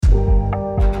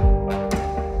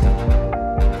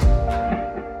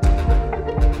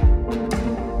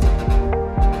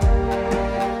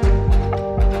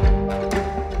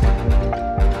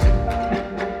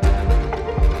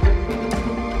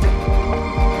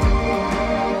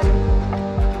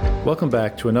Welcome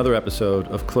back to another episode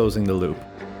of Closing the Loop.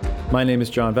 My name is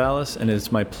John Vallis, and it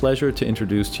is my pleasure to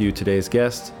introduce to you today's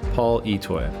guest, Paul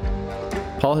Itoy.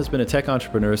 Paul has been a tech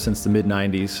entrepreneur since the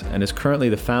mid-90s and is currently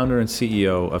the founder and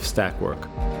CEO of Stackwork.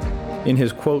 In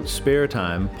his, quote, spare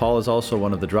time, Paul is also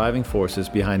one of the driving forces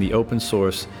behind the open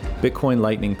source Bitcoin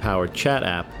Lightning-powered chat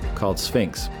app called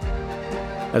Sphinx.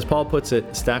 As Paul puts it,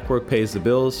 Stackwork pays the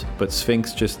bills, but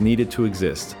Sphinx just needed to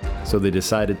exist, so they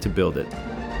decided to build it.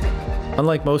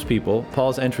 Unlike most people,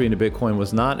 Paul's entry into Bitcoin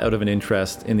was not out of an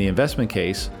interest in the investment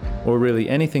case, or really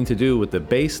anything to do with the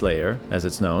base layer, as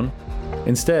it's known.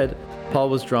 Instead, Paul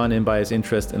was drawn in by his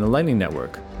interest in the Lightning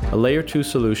Network, a Layer 2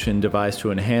 solution devised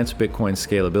to enhance Bitcoin's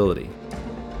scalability.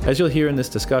 As you'll hear in this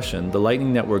discussion, the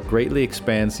Lightning Network greatly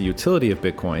expands the utility of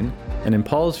Bitcoin, and in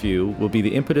Paul's view, will be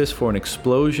the impetus for an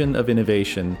explosion of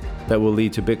innovation that will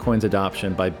lead to Bitcoin's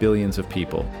adoption by billions of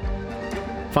people.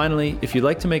 Finally, if you'd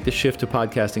like to make the shift to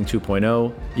Podcasting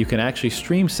 2.0, you can actually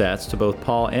stream sats to both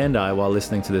Paul and I while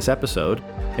listening to this episode,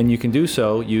 and you can do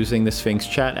so using the Sphinx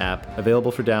chat app, available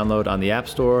for download on the App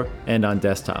Store and on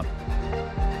desktop.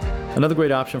 Another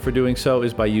great option for doing so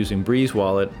is by using Breeze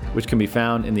Wallet, which can be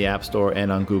found in the App Store and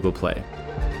on Google Play.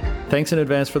 Thanks in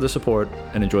advance for the support,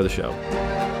 and enjoy the show.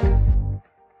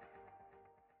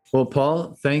 Well,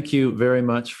 Paul, thank you very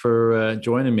much for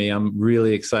joining me. I'm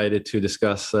really excited to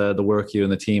discuss the work you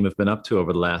and the team have been up to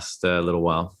over the last little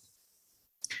while.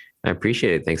 I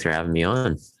appreciate it. Thanks for having me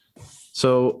on.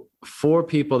 So for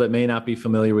people that may not be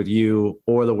familiar with you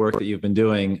or the work that you've been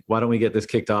doing, why don't we get this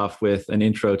kicked off with an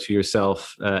intro to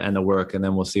yourself and the work, and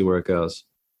then we'll see where it goes.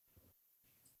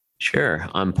 Sure.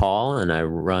 I'm Paul, and I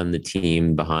run the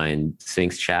team behind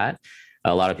Sphinx Chat.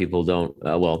 A lot of people don't,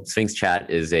 Sphinx Chat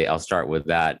I'll start with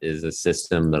that, is a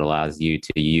system that allows you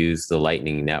to use the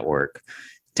Lightning Network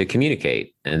to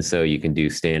communicate. And so you can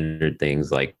do standard things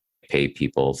like pay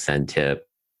people, send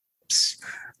tips,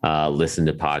 listen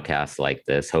to podcasts like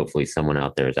this. Hopefully someone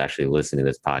out there is actually listening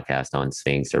to this podcast on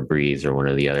Sphinx or Breeze or one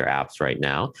of the other apps right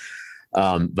now.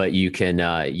 But you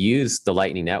can use the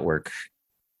Lightning Network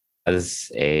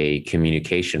as a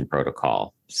communication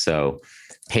protocol. So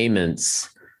payments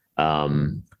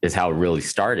is how it really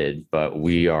started, but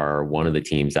we are one of the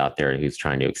teams out there who's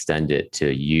trying to extend it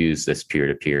to use this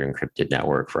peer-to-peer encrypted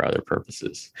network for other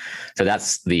purposes. So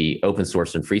that's the open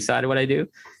source and free side of what I do.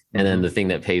 And then the thing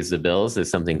that pays the bills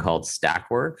is something called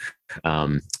Stackwork,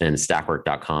 and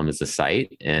stackwork.com is the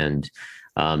site. And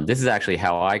this is actually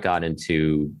how I got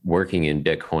into working in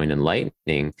Bitcoin and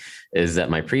Lightning, is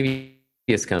that my previous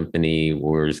company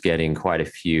was getting quite a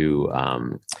few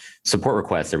support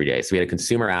requests every day. So we had a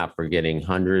consumer app. We're getting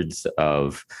hundreds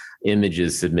of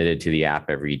images submitted to the app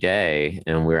every day.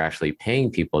 And we're actually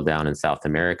paying people down in South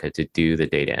America to do the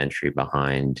data entry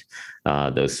behind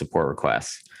those support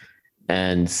requests.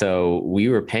 And so we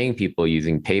were paying people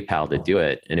using PayPal to do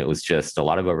it. And it was just a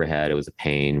lot of overhead. It was a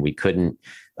pain. We couldn't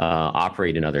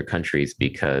operate in other countries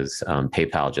because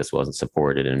PayPal just wasn't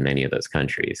supported in many of those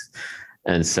countries.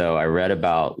 And so I read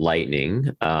about Lightning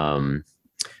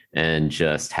and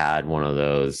just had one of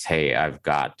those, hey, I've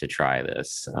got to try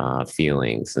this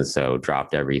feelings. And so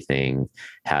dropped everything,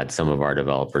 had some of our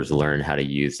developers learn how to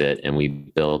use it. And we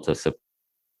built a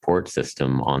support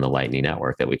system on the Lightning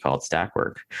Network that we called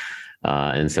Stackwork.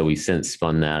 And so we since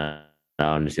spun that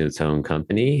out into its own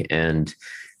company. And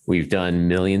we've done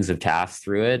millions of tasks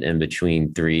through it, and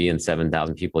between 3,000 and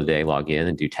 7,000 people a day log in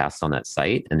and do tasks on that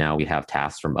site. And now we have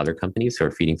tasks from other companies who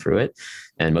are feeding through it.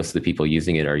 And most of the people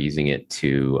using it are using it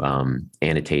to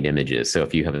annotate images. So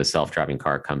if you have a self-driving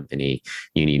car company,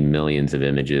 you need millions of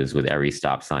images with every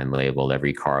stop sign labeled,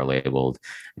 every car labeled.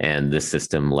 And this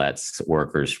system lets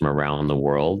workers from around the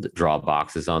world draw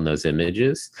boxes on those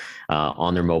images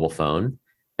on their mobile phone.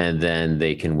 And then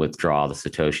they can withdraw the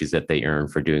Satoshis that they earn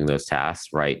for doing those tasks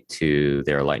right to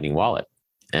their Lightning wallet.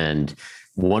 And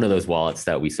one of those wallets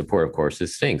that we support, of course,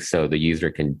 is Sphinx. So the user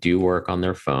can do work on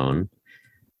their phone,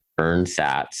 earn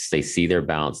sats. They see their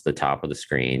balance at the top of the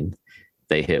screen.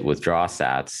 They hit withdraw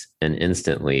sats, and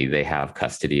instantly they have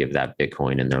custody of that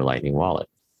Bitcoin in their Lightning wallet.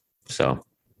 So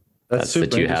that's the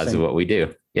two halves of what we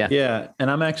do. Yeah. Yeah.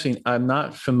 And I'm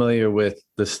not familiar with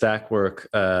the Stackwork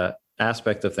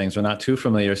aspect of things. We're not too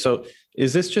familiar. So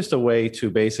is this just a way to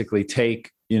basically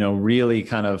take, really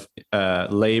kind of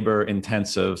labor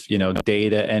intensive,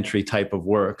 data entry type of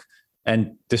work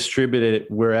and distribute it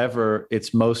wherever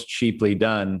it's most cheaply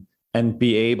done and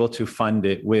be able to fund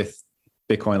it with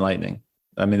Bitcoin Lightning?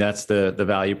 I mean, that's the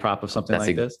value prop of something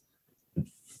like this.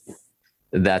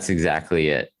 That's exactly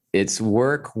it. It's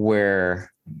work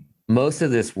where most of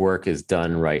this work is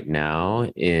done right now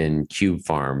in cube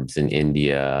farms in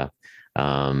India,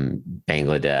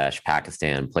 Bangladesh,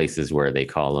 Pakistan, places where they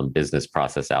call them business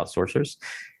process outsourcers.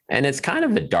 And it's kind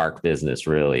of a dark business,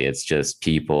 really. It's just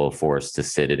people forced to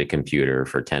sit at a computer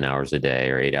for 10 hours a day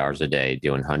or 8 hours a day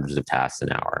doing hundreds of tasks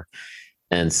an hour.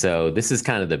 And so this is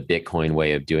kind of the Bitcoin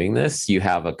way of doing this. You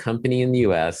have a company in the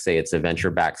US, say it's a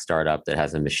venture-backed startup that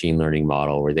has a machine learning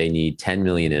model where they need 10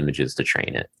 million images to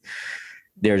train it.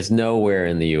 There's nowhere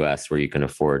in the US where you can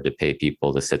afford to pay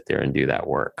people to sit there and do that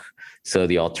work. So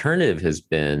the alternative has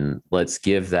been, let's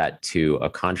give that to a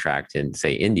contract in,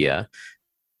 say, India,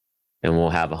 and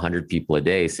we'll have 100 people a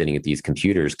day sitting at these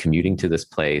computers, commuting to this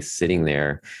place, sitting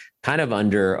there, kind of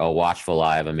under a watchful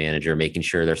eye of a manager, making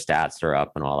sure their stats are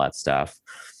up and all that stuff.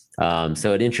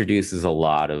 So it introduces a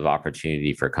lot of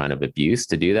opportunity for kind of abuse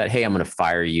to do that. Hey, I'm going to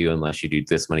fire you unless you do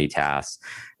this many tasks.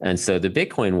 And so the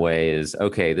Bitcoin way is,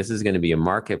 okay, this is going to be a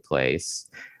marketplace.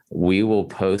 We will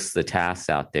post the tasks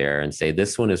out there and say,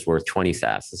 this one is worth 20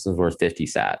 sats. This one's worth 50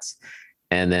 sats.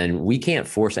 And then we can't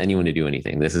force anyone to do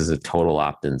anything. This is a total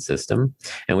opt-in system.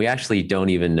 And we actually don't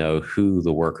even know who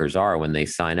the workers are when they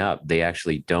sign up. They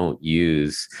actually don't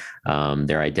use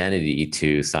their identity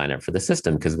to sign up for the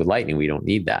system, because with Lightning, we don't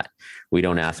need that. We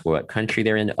don't ask what country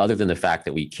they're in, other than the fact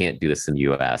that we can't do this in the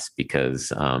US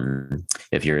because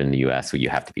if you're in the US, you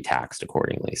have to be taxed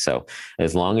accordingly. So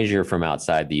as long as you're from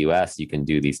outside the US, you can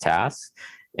do these tasks.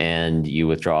 And you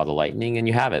withdraw the Lightning and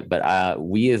you have it. But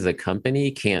we as a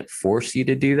company can't force you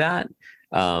to do that.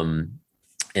 And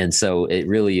so it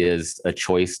really is a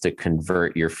choice to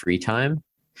convert your free time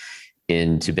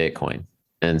into Bitcoin.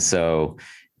 And so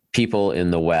people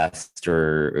in the West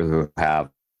or who have,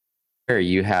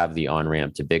 you have the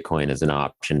on-ramp to Bitcoin as an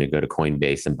option to go to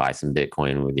Coinbase and buy some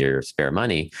Bitcoin with your spare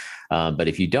money. But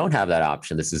if you don't have that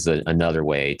option, this is another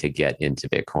way to get into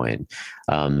Bitcoin.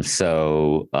 I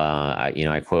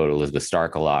quote Elizabeth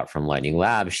Stark a lot from Lightning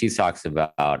Labs. She talks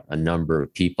about a number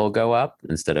of people go up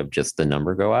instead of just the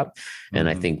number go up. And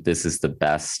I think this is the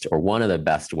best, or one of the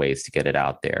best ways to get it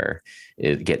out there,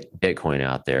 get Bitcoin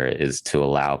out there, is to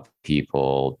allow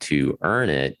people to earn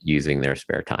it using their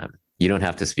spare time. You don't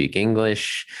have to speak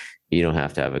English. You don't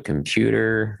have to have a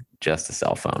computer, just a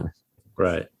cell phone.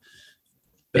 Right.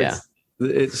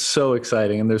 It's so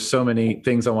exciting. And there's so many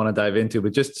things I want to dive into,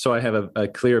 but just so I have a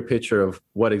clear picture of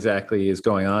what exactly is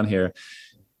going on here.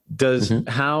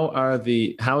 How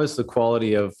is the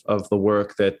quality of the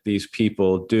work that these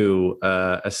people do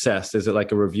assessed? Is it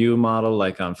like a review model,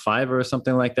 like on Fiverr or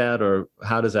something like that? Or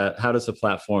how does the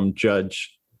platform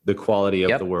judge the quality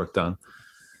of the work done?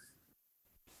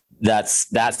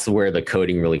 That's where the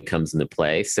coding really comes into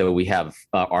play. So we have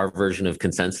our version of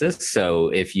consensus. So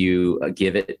if you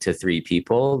give it to 3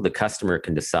 people, the customer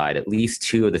can decide at least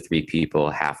 2 of the 3 people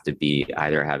have to be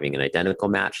either having an identical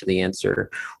match to the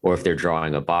answer, or if they're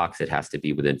drawing a box, it has to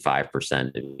be within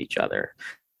 5% of each other.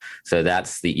 So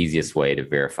that's the easiest way to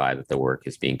verify that the work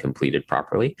is being completed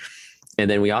properly. And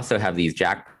then we also have these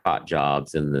jackpot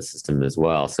jobs in the system as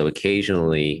well. So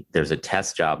occasionally there's a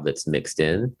test job that's mixed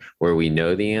in where we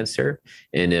know the answer.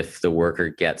 And if the worker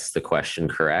gets the question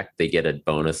correct, they get a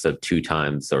bonus of 2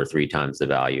 times or 3 times the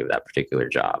value of that particular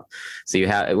job. So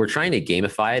we're trying to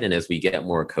gamify it. And as we get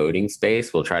more coding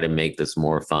space, we'll try to make this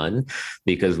more fun,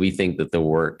 because we think that the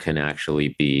work can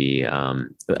actually be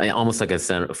almost like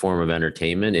a form of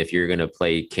entertainment. If you're going to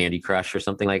play Candy Crush or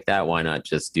something like that, why not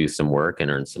just do some work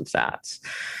and earn some sats?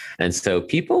 And so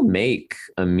people make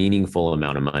a meaningful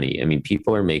amount of money. I mean,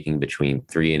 people are making between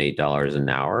 $3 and $8 an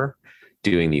hour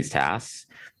doing these tasks.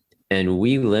 And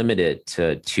we limit it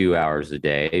to 2 hours a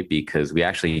day because we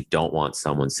actually don't want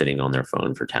someone sitting on their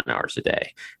phone for 10 hours a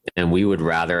day. And we would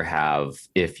rather have,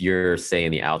 if you're, say,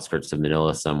 in the outskirts of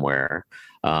Manila somewhere,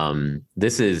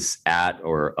 this is at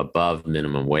or above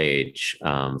minimum wage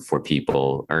for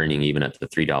people earning even at the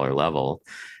 $3 level.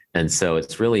 And so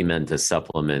it's really meant to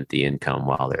supplement the income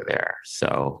while they're there.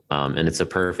 So, and it's a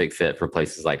perfect fit for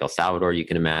places like El Salvador, you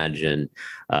can imagine,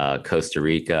 Costa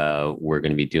Rica. We're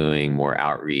going to be doing more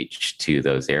outreach to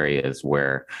those areas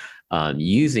where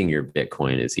using your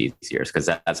Bitcoin is easier, because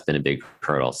that's been a big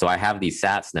hurdle. So I have these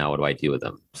sats now. What do I do with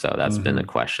them? So that's been a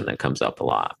question that comes up a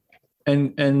lot.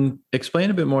 And explain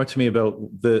a bit more to me about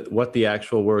what the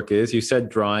actual work is. You said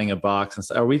drawing a box.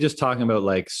 And are we just talking about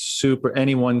like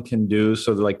anyone can do?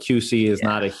 So like QC is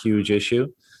not a huge issue?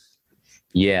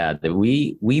 Yeah,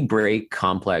 we break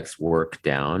complex work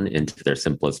down into their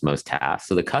simplest, most tasks.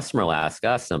 So the customer will ask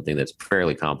us something that's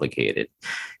fairly complicated.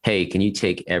 Hey, can you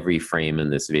take every frame in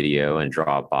this video and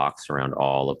draw a box around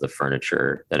all of the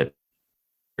furniture that appears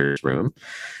room.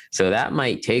 So that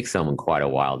might take someone quite a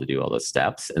while to do all those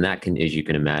steps. And that can, as you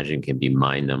can imagine, can be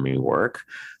mind-numbing work.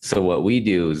 So what we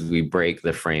do is we break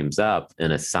the frames up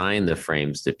and assign the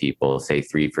frames to people, say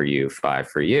 3 for you, 5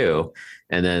 for you.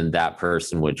 And then that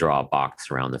person would draw a box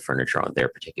around the furniture on their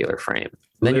particular frame.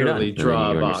 Then Literally you're done.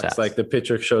 draw a box. Like the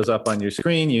picture shows up on your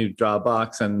screen, you draw a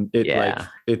box and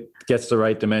it gets the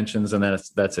right dimensions, and then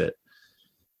that's it.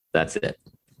 That's it.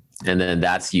 And then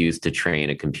that's used to train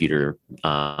a computer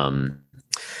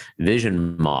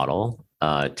vision model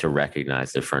to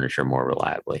recognize the furniture more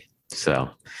reliably. So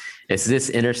it's this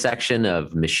intersection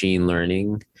of machine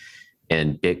learning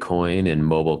and Bitcoin and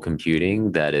mobile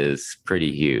computing that is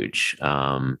pretty huge.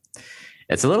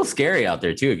 It's a little scary out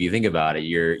there too. If you think about it,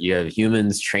 you have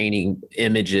humans training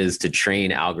images to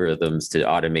train algorithms to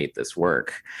automate this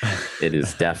work. It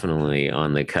is definitely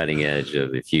on the cutting edge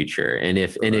of the future. And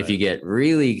if you get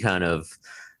really kind of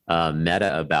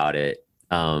meta about it,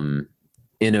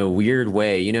 in a weird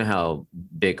way, you know how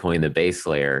Bitcoin, the base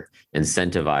layer,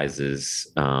 incentivizes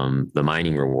the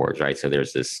mining rewards, right? So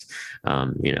there's this,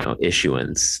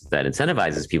 issuance that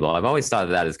incentivizes people. I've always thought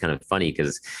of that as kind of funny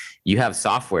because you have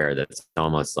software that's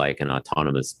almost like an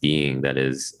autonomous being that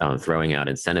is throwing out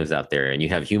incentives out there. And you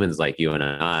have humans like you and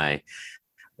I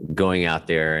going out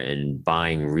there and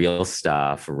buying real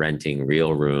stuff, renting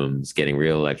real rooms, getting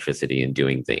real electricity, and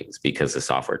doing things because the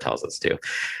software tells us to.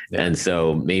 Yeah. And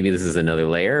so maybe this is another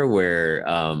layer where,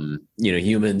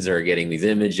 humans are getting these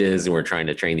images and we're trying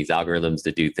to train these algorithms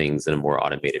to do things in a more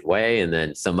automated way. And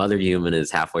then some other human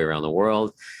is halfway around the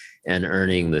world and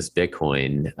earning this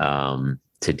Bitcoin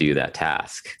to do that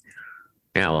task.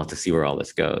 Yeah, we'll have to see where all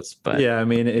this goes. But yeah, I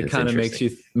mean, it kind of makes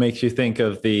you think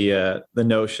of the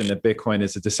notion that Bitcoin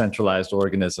is a decentralized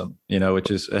organism, which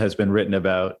has been written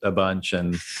about a bunch.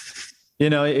 And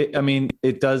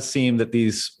it does seem that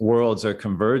these worlds are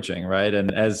converging, right?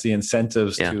 And as the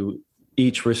incentives to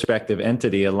each respective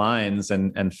entity aligns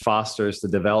and fosters the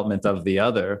development of the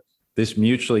other, this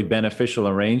mutually beneficial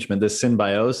arrangement, this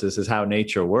symbiosis, is how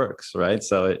nature works, right?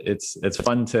 So it's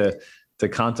fun to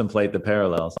contemplate the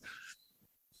parallels.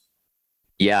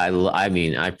 Yeah,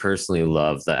 I personally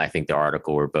love that. I think the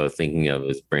article we're both thinking of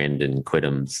is Brandon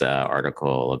Quittem's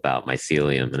article about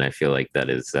mycelium, and I feel like that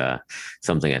is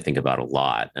something I think about a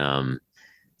lot. And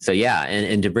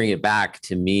to bring it back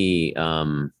to me,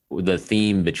 the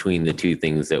theme between the two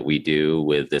things that we do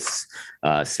with this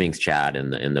Sphinx Chat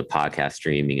and the podcast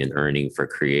streaming and earning for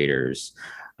creators,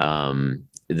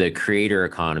 the creator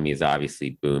economy is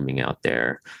obviously booming out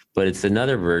there, but it's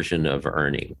another version of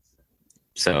earning.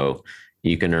 So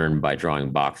you can earn by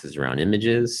drawing boxes around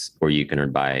images, or you can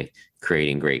earn by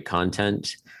creating great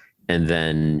content. And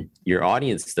then your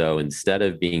audience, though, instead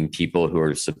of being people who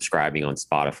are subscribing on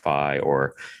Spotify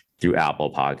or through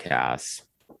Apple Podcasts,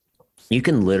 you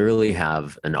can literally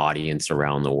have an audience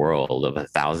around the world of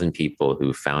 1,000 people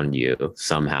who found you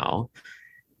somehow,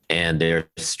 and they're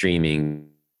streaming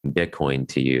Bitcoin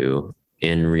to you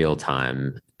in real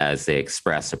time as they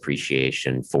express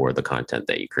appreciation for the content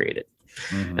that you created.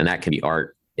 Mm-hmm. And that can be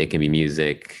art, it can be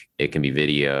music, it can be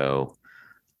video.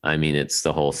 I mean, it's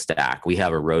the whole stack. We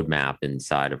have a roadmap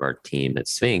inside of our team at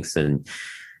Sphinx, and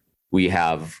we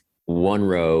have one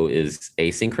row is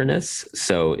asynchronous.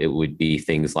 So it would be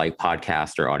things like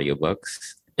podcasts or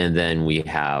audiobooks. And then we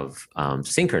have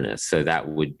synchronous. So that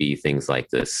would be things like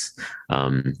this,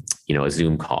 a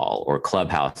Zoom call, or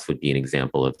Clubhouse would be an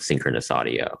example of synchronous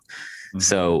audio. Mm-hmm.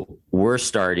 So we're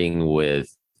starting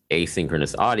with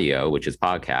asynchronous audio, which is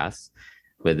podcasts,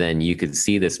 but then you could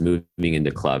see this moving into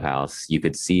Clubhouse. You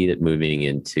could see it moving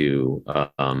into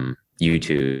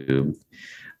YouTube.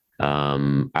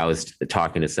 I was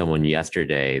talking to someone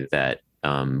yesterday that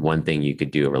one thing you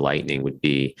could do over Lightning would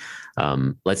be,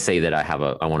 let's say that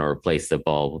I want to replace the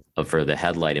bulb for the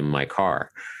headlight in my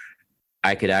car.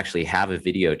 I could actually have a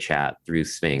video chat through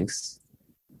Sphinx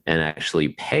and actually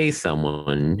pay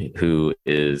someone who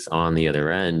is on the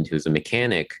other end, who's a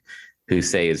mechanic, who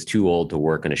say is too old to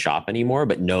work in a shop anymore,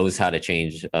 but knows how to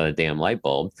change a damn light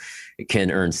bulb,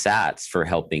 can earn sats for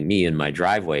helping me in my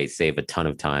driveway save a ton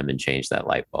of time and change that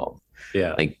light bulb.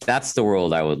 Yeah. Like, that's the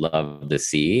world I would love to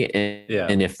see.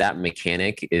 And if that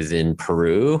mechanic is in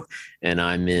Peru and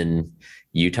I'm in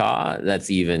Utah, that's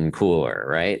even cooler,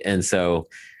 right? And so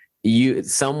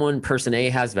person A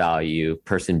has value,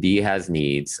 person B has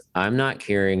needs. I'm not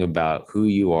caring about who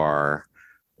you are,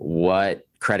 what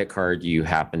credit card you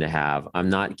happen to have. I'm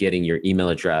not getting your email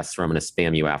address, or I'm going to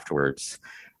spam you afterwards.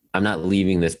 I'm not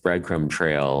leaving this breadcrumb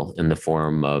trail in the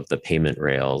form of the payment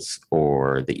rails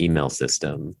or the email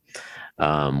system.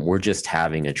 We're just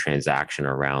having a transaction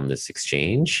around this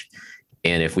exchange.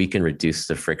 And if we can reduce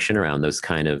the friction around those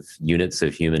kind of units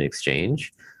of human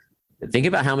exchange, think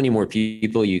about how many more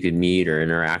people you could meet or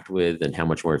interact with, and how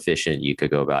much more efficient you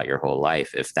could go about your whole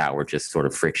life if that were just sort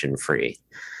of friction free.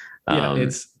 Yeah,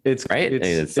 it's right.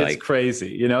 It's like crazy,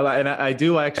 you know. And I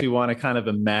do actually want to kind of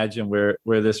imagine where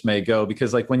this may go,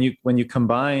 because like when you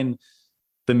combine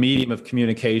the medium of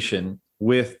communication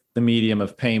with the medium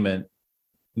of payment,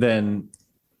 then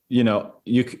you know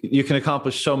you can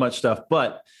accomplish so much stuff.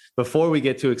 But before we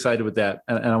get too excited with that,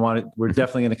 and we're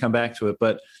definitely going to come back to it.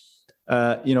 But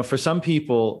you know, for some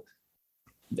people,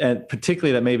 and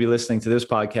particularly that may be listening to this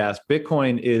podcast,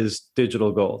 Bitcoin is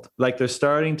digital gold. Like they're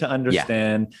starting to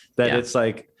understand that it's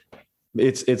like,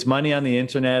 it's money on the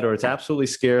internet, or it's absolutely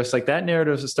scarce. Like that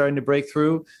narrative is starting to break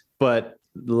through, but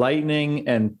Lightning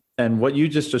and what you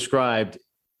just described,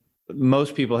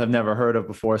 most people have never heard of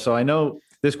before. So I know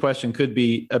this question could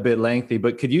be a bit lengthy,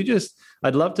 but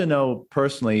I'd love to know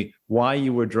personally why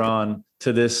you were drawn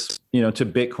to this, you know, to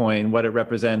Bitcoin, what it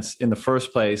represents in the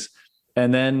first place.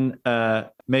 And then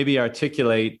maybe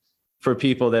articulate for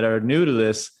people that are new to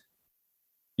this,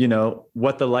 you know,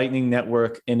 what the Lightning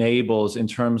Network enables in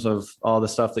terms of all the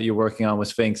stuff that you're working on with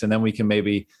Sphinx. And then we can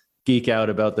maybe geek out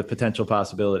about the potential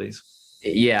possibilities.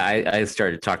 Yeah, I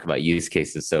started to talk about use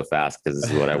cases so fast because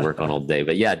this is what I work on all day.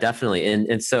 But yeah, definitely.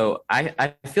 And so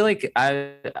I feel like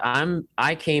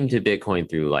I came to Bitcoin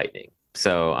through Lightning.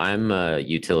 So I'm a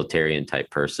utilitarian type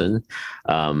person.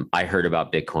 I heard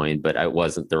about Bitcoin, but it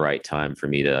wasn't the right time for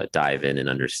me to dive in and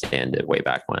understand it way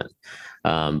back when.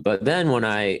 But then when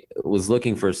I was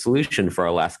looking for a solution for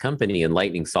our last company, and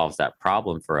Lightning solves that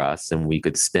problem for us, and we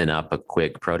could spin up a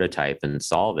quick prototype and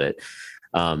solve it,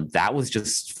 that was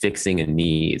just fixing a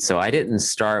need. So I didn't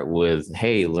start with,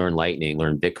 hey, learn Lightning,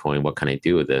 learn Bitcoin. What can I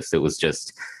do with this? It was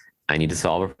just, I need to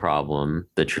solve a problem.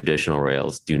 The traditional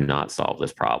rails do not solve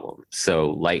this problem. So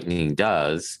Lightning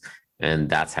does. And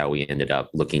that's how we ended up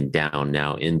looking down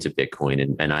now into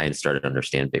Bitcoin. And I had started to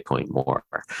understand Bitcoin more.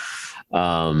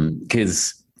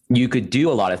 Because you could do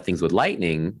a lot of things with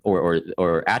Lightning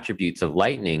or attributes of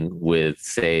Lightning with,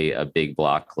 say, a big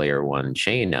block layer 1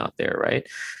 chain out there, right?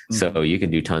 Mm-hmm. So you can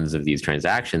do tons of these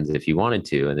transactions if you wanted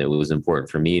to. And it was important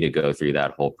for me to go through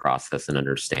that whole process and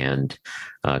understand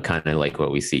kind of like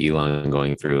what we see Elon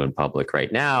going through in public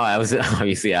right now. I was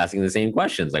obviously asking the same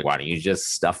questions, like, why don't you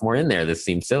just stuff more in there? This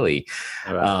seems silly.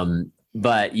 Right.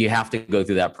 But you have to go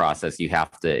through that process.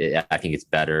 I think it's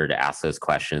better to ask those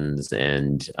questions.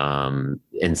 And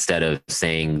instead of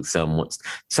saying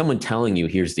someone telling you,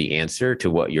 here's the answer to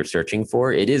what you're searching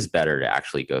for, it is better to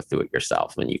actually go through it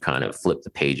yourself when you kind of flip the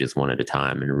pages one at a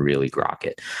time and really grok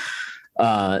it.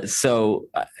 So,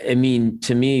 I mean,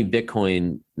 to me,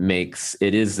 Bitcoin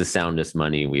it is the soundest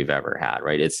money we've ever had,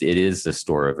 right? It is the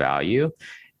store of value.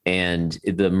 And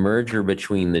the merger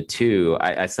between the two,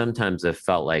 I sometimes have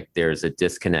felt like there's a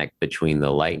disconnect between the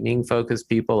Lightning focused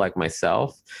people like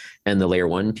myself and the layer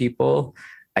 1 people.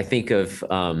 I think of,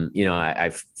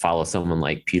 I follow someone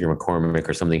like Peter McCormick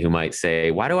or something who might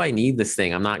say, why do I need this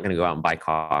thing? I'm not going to go out and buy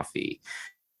coffee.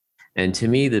 And to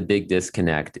me, the big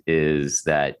disconnect is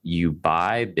that you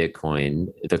buy Bitcoin,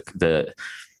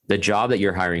 the job that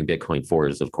you're hiring Bitcoin for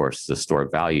is, of course, the store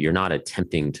of value. You're not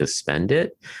attempting to spend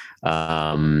it.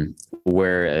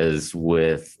 Whereas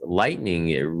with Lightning,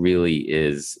 it really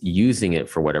is using it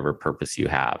for whatever purpose you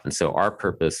have. And so our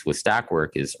purpose with Stackwork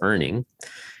is earning,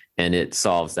 and it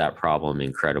solves that problem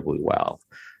incredibly well.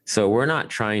 So we're not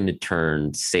trying to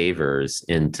turn savers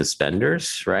into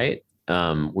spenders, right?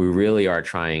 We really are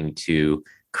trying to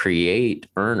create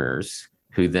earners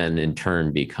who then in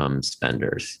turn become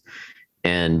spenders.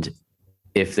 And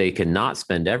if they cannot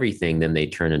spend everything, then they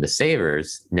turn into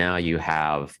savers. Now you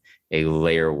have a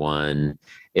layer 1.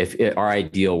 Our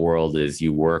ideal world is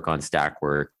you work on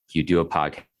Stackwork, you do a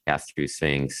podcast through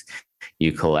Sphinx,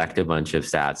 you collect a bunch of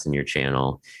sats in your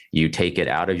channel, you take it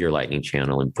out of your Lightning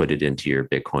channel and put it into your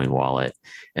Bitcoin wallet.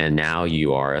 And now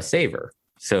you are a saver.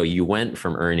 So you went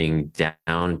from earning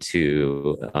down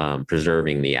to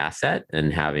preserving the asset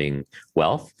and having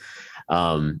wealth.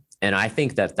 And I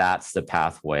think that that's the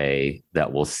pathway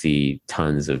that we'll see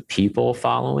tons of people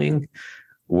following.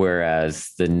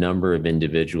 Whereas the number of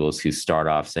individuals who start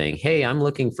off saying, hey, I'm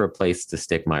looking for a place to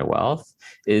stick my wealth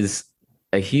is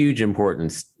a huge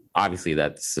importance. Obviously,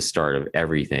 that's the start of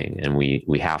everything. And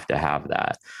we have to have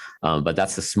that. But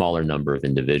that's a smaller number of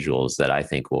individuals that I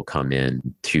think will come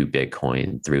in to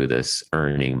Bitcoin through this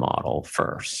earning model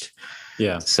first.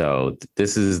 Yeah. So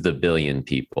this is the billion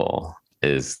people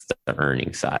is the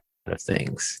earning side of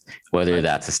things, whether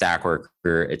that's a stack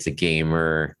worker, it's a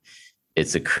gamer,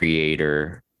 it's a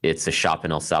creator, it's a shop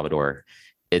in El Salvador.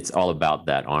 it's all about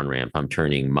that on ramp. I'm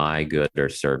turning my good or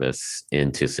service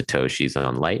into Satoshis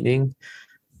on Lightning.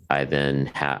 I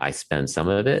then I spend some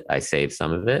of it, I save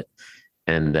some of it,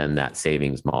 and then that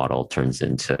savings model turns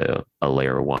into a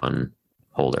layer one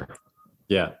holder.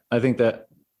 Yeah, I think that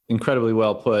incredibly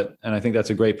well put, and I think that's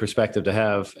a great perspective to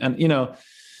have. And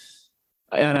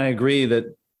and I agree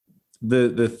that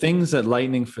the things that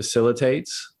Lightning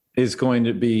facilitates is going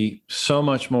to be so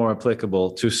much more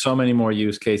applicable to so many more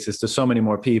use cases, to so many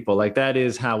more people. Like that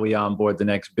is how we onboard the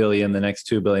next billion, the next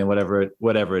 2 billion,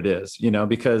 whatever it is,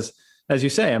 because as you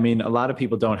say, I mean, a lot of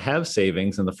people don't have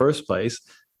savings in the first place.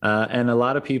 And a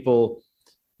lot of people,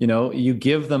 you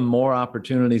give them more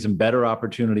opportunities and better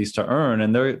opportunities to earn,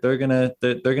 and they're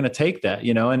gonna take that,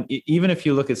 And even if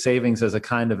you look at savings as a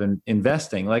kind of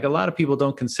investing, like a lot of people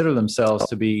don't consider themselves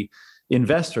to be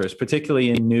investors, particularly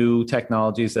in new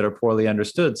technologies that are poorly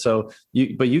understood. So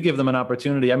you give them an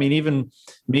opportunity. I mean, even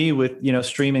me with,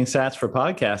 streaming sats for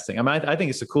podcasting. I mean, I think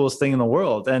it's the coolest thing in the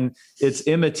world, and it's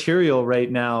immaterial right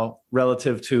now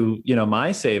relative to,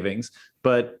 my savings,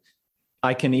 but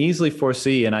I can easily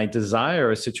foresee, and I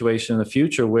desire a situation in the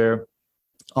future where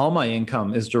all my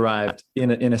income is derived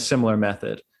in a similar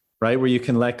method, right? Where you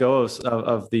can let go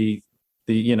of the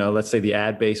let's say the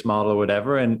ad-based model or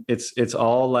whatever. And it's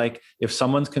all like, if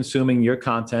someone's consuming your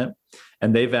content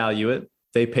and they value it,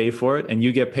 they pay for it, and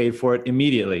you get paid for it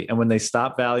immediately. And when they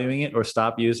stop valuing it or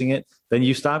stop using it, then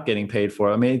you stop getting paid for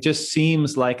it. I mean, it just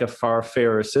seems like a far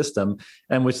fairer system.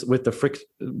 And with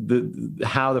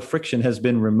how the friction has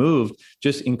been removed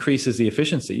just increases the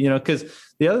efficiency, because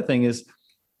the other thing is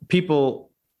people,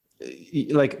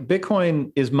 like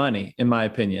Bitcoin is money, in my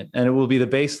opinion, and it will be the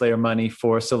base layer money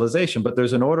for civilization. But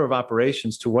there's an order of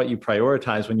operations to what you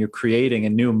prioritize when you're creating a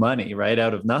new money, right,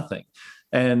 out of nothing.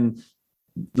 And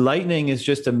Lightning is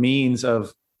just a means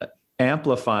of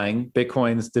amplifying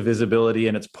Bitcoin's divisibility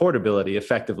and its portability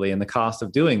effectively, and the cost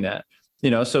of doing that.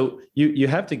 So you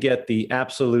have to get the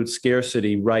absolute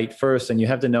scarcity right first, and you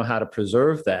have to know how to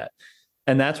preserve that.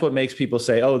 And that's what makes people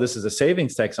say, oh, this is a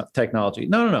savings technology.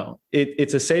 No.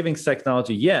 It's a savings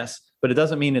technology, yes, but it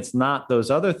doesn't mean it's not those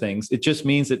other things. It just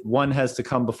means that one has to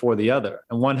come before the other,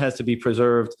 and one has to be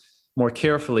preserved more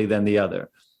carefully than the other.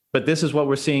 But this is what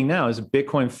we're seeing now, is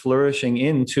Bitcoin flourishing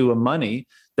into a money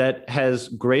that has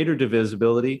greater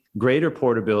divisibility, greater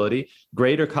portability,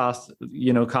 greater cost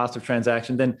of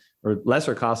transaction or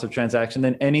lesser cost of transaction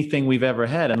than anything we've ever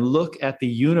had. And look at the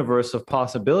universe of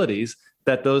possibilities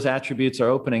that those attributes are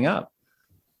opening up.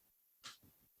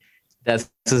 This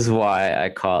is why I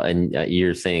call, and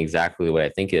you're saying exactly the way I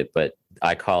think it, but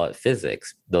I call it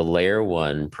physics. The layer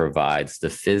one provides the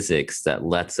physics that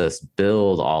lets us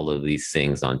build all of these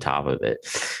things on top of it.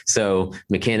 So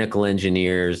mechanical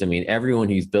engineers, I mean, everyone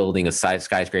who's building a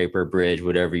skyscraper, bridge,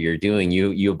 whatever you're doing,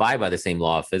 you abide by the same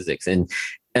law of physics. And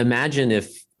imagine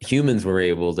if humans were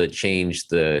able to change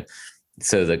the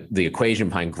equation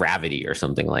behind gravity or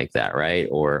something like that, right?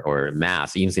 Or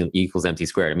mass equals mc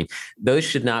squared. I mean, those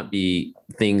should not be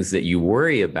things that you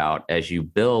worry about as you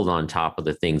build on top of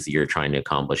the things that you're trying to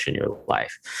accomplish in your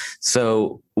life.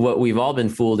 So what we've all been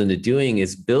fooled into doing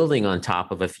is building on top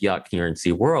of a fiat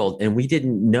currency world. And we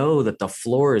didn't know that the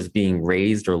floor is being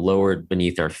raised or lowered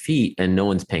beneath our feet, and no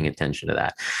one's paying attention to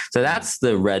that. So that's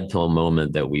the red pill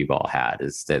moment that we've all had,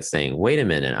 is that saying, wait a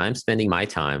minute, I'm spending my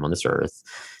time on this earth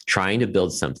trying to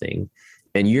build something,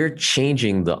 and you're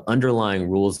changing the underlying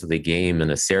rules of the game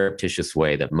in a surreptitious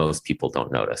way that most people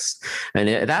don't notice.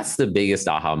 And that's the biggest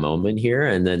aha moment here.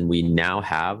 And then we now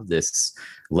have this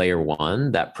layer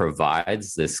one that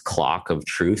provides this clock of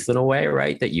truth in a way,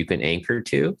 right, that you can anchor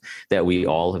to, that we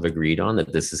all have agreed on,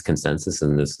 that this is consensus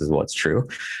and this is what's true.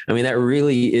 I mean, that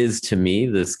really is, to me,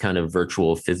 this kind of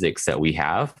virtual physics that we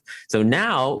have. So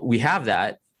now we have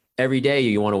that. Every day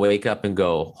you want to wake up and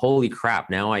go, holy crap,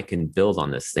 now I can build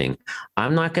on this thing.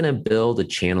 I'm not going to build a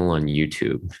channel on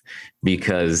YouTube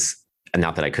because,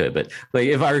 not that I could, but like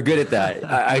if I were good at that,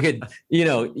 I could,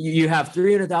 you have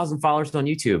 300,000 followers on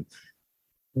YouTube.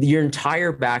 Your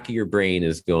entire back of your brain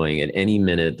is going, at any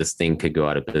minute, this thing could go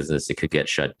out of business. It could get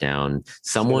shut down.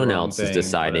 Someone else is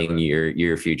deciding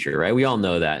your future, right? We all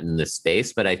know that in this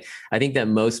space, but I think that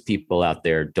most people out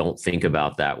there don't think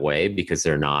about that way because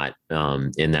they're not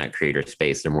in that creator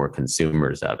space. They're more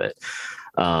consumers of it.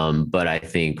 But I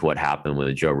think what happened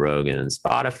with Joe Rogan and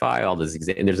Spotify, all this,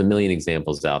 and there's a million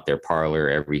examples out there, Parler,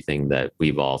 everything that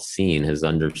we've all seen has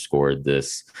underscored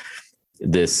this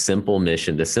simple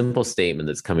mission, the simple statement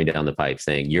that's coming down the pipe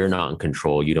saying, you're not in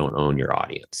control, you don't own your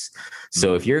audience.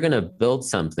 So if you're going to build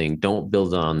something, don't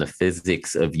build on the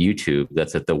physics of YouTube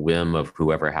that's at the whim of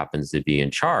whoever happens to be in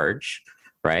charge,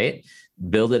 right?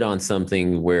 build it on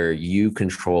something where you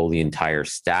control the entire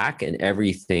stack and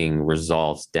everything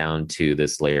resolves down to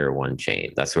this layer one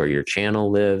chain. That's where your channel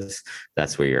lives.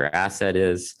 That's where your asset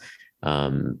is.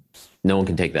 No one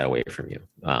can take that away from you.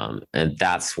 And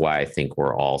that's why I think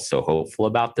we're all so hopeful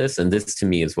about this. And this to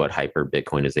me is what hyper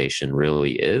Bitcoinization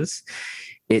really is.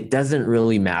 It doesn't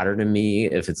really matter to me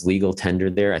if it's legal tender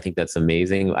there. I think that's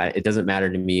amazing. It doesn't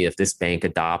matter to me if this bank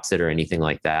adopts it or anything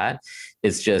like that.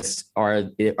 It's just, are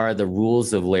the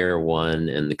rules of layer one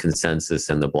and the consensus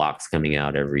and the blocks coming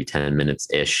out every 10 minutes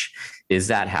ish, is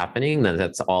that happening?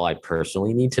 That's all I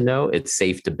personally need to know. It's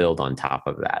safe to build on top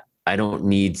of that. I don't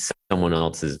need someone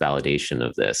else's validation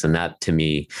of this. And that to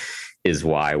me is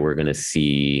why we're going to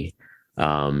see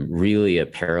really a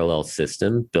parallel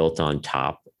system built on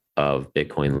top of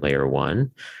Bitcoin layer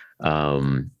one.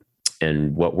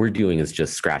 And what we're doing is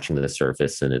just scratching the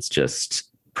surface, and it's just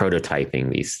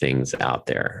prototyping these things out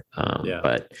there.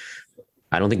 But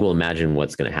I don't think we'll imagine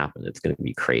what's going to happen. It's going to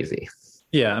be crazy.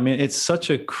 Yeah. I mean, it's such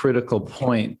a critical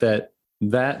point that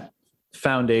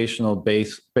foundational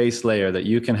base layer, that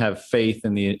you can have faith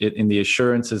in the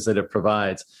assurances that it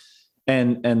provides,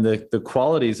 and the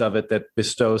qualities of it that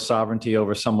bestow sovereignty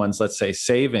over someone's, let's say,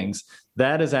 savings,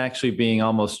 that is actually being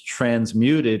almost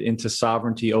transmuted into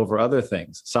sovereignty over other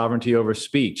things, sovereignty over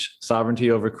speech, sovereignty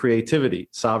over creativity,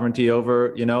 sovereignty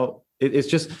over,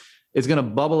 it's going to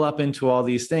bubble up into all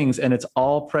these things. And it's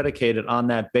all predicated on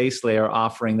that base layer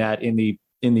offering that in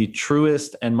the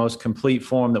truest and most complete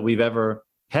form that we've ever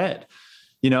had,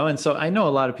 And so I know a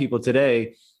lot of people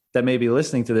today that may be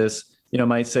listening to this,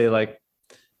 might say, like,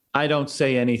 I don't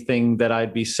say anything that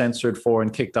I'd be censored for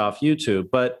and kicked off YouTube.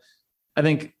 But I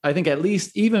think at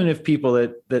least, even if people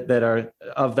that are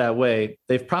of that way,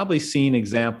 they've probably seen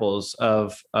examples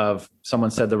of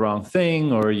someone said the wrong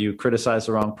thing, or you criticize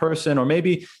the wrong person, or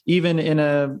maybe even in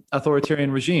an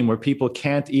authoritarian regime where people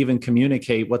can't even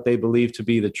communicate what they believe to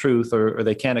be the truth, or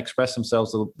they can't express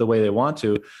themselves the way they want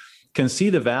to, can see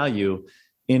the value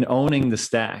in owning the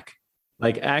stack.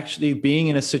 Like actually being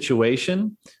in a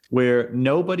situation where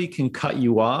nobody can cut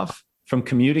you off from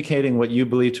communicating what you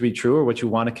believe to be true or what you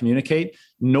want to communicate,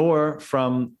 nor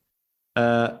from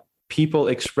people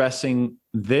expressing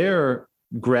their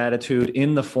gratitude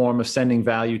in the form of sending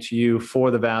value to you for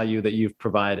the value that you've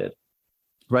provided,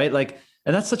 right? Like,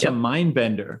 and that's such a mind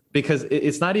bender, because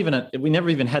it's not even we never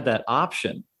even had that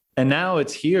option. And now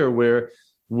it's here where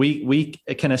we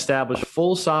can establish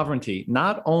full sovereignty,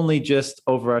 not only just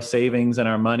over our savings and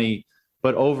our money,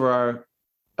 but over our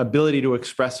ability to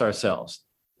express ourselves.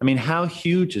 I mean, how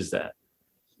huge is that?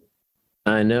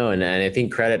 I know. And I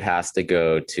think credit has to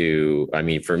go to, I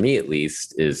mean, for me at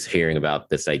least, is hearing about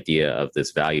this idea of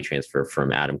this value transfer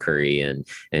from Adam Curry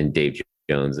and Dave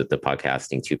Jones at the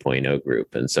Podcasting 2.0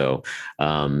 group. And so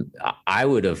I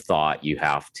would have thought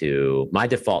my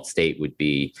default state would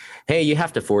be, hey, you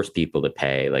have to force people to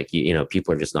pay. Like,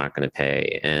 people are just not going to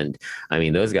pay. And I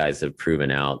mean, those guys have proven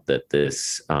out that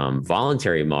this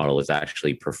voluntary model is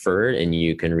actually preferred, and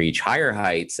you can reach higher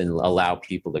heights and allow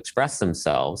people to express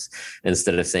themselves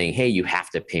instead of saying, hey, you have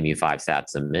to pay me 5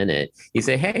 sats a minute. You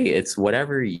say, hey, it's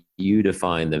whatever you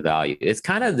define the value. It's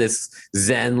kind of this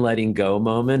Zen letting go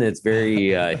moment. It's very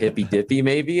hippy dippy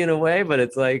maybe in a way, but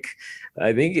it's like,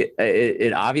 I think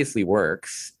it obviously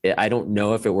works. I don't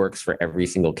know if it works for every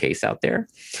single case out there.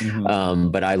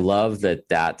 Mm-hmm. But I love that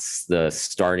that's the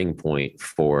starting point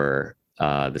for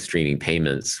the streaming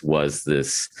payments, was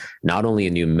this not only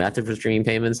a new method for streaming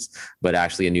payments, but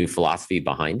actually a new philosophy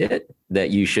behind it,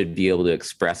 that you should be able to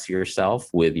express yourself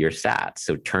with your sats.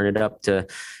 So turn it up to,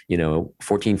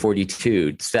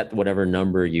 1442, set whatever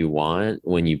number you want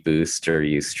when you boost or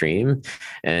you stream,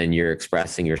 and you're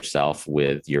expressing yourself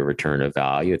with your return of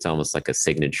value. It's almost like a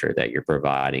signature that you're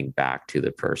providing back to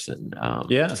the person.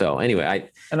 So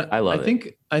anyway, I love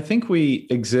it. I think we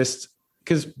exist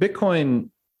because Bitcoin,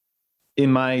 in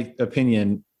my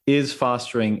opinion, is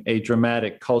fostering a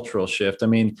dramatic cultural shift. I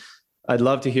mean, I'd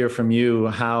love to hear from you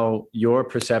how your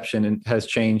perception has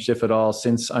changed, if at all,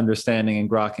 since understanding and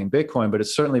grokking Bitcoin. But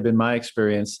it's certainly been my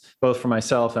experience, both for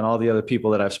myself and all the other people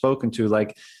that I've spoken to.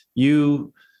 Like,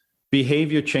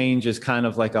 behavior change is kind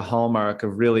of like a hallmark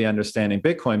of really understanding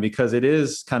Bitcoin, because it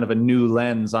is kind of a new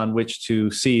lens on which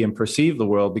to see and perceive the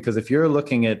world. Because if you're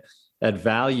looking at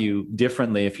value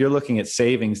differently, if you're looking at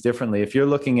savings differently, if you're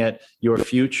looking at your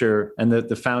future and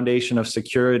the foundation of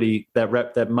security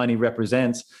that money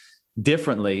represents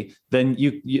differently, then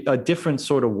a different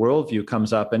sort of worldview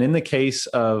comes up. And in the case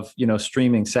of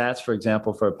streaming sats, for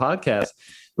example, for a podcast,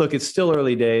 look, it's still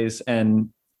early days, and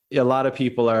a lot of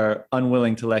people are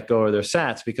unwilling to let go of their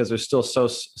sats because there's still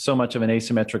so much of an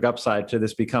asymmetric upside to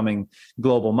this becoming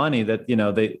global money that,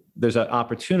 there's an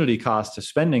opportunity cost to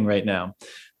spending right now.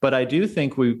 But I do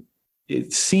think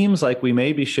it seems like we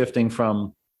may be shifting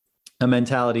from a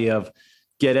mentality of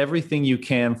get everything you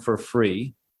can for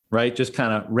free, right? Just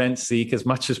kind of rent seek as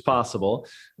much as possible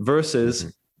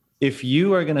versus if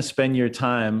you are going to spend your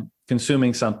time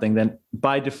consuming something, then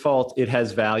by default, it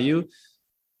has value.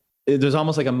 There's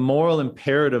almost like a moral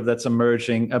imperative that's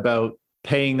emerging about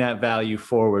paying that value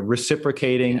forward,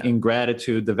 reciprocating in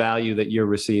gratitude the value that you're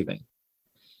receiving.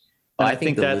 And I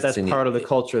think that's part of the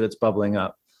culture that's bubbling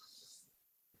up.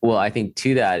 Well, I think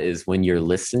to that is when you're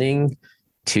listening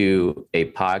to a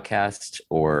podcast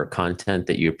or content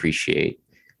that you appreciate,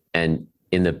 and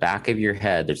in the back of your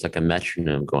head, there's like a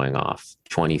metronome going off,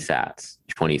 20 sats,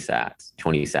 20 sats,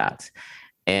 20 sats.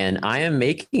 And I am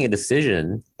making a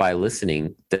decision by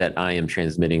listening that I am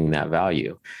transmitting that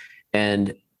value.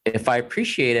 And if I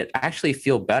appreciate it, I actually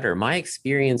feel better. My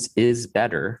experience is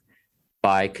better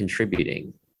by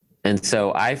contributing. And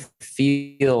so I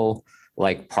feel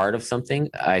like part of something.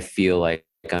 I feel like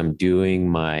I'm doing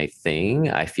my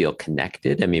thing. I feel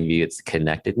connected, and maybe it's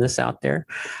connectedness out there.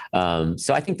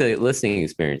 So I think the listening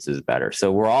experience is better.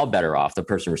 So we're all better off. The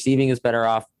person receiving is better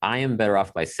off. I am better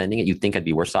off by sending it. You'd think I'd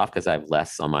be worse off because I have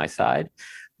less on my side,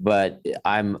 but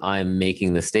I'm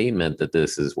making the statement that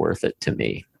this is worth it to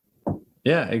me.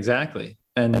 Yeah, exactly.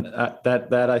 And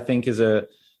that I think is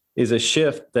a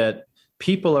shift that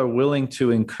people are willing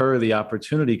to incur the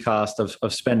opportunity cost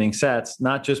of spending sats,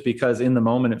 not just because in the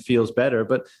moment it feels better,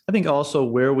 but I think also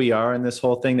where we are in this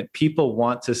whole thing, that people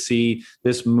want to see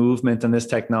this movement and this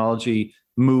technology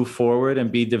move forward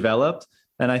and be developed.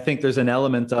 And I think there's an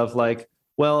element of like,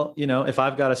 well, if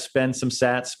I've got to spend some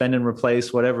sats, spend and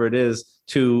replace, whatever it is,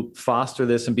 to foster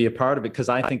this and be a part of it, because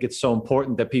I think it's so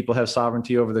important that people have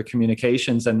sovereignty over their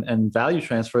communications and value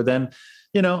transfer, then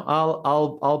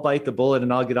I'll bite the bullet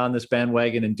and I'll get on this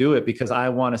bandwagon and do it because I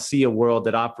want to see a world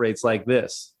that operates like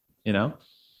this,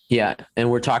 Yeah. And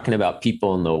we're talking about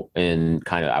people in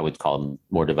kind of, I would call them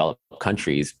more developed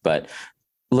countries, but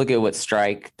look at what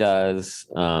Strike does.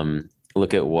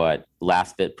 Look at what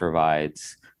LastBit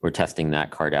provides. We're testing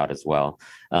that card out as well.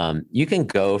 You can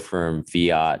go from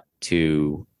fiat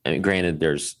to, granted,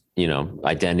 there's,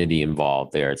 identity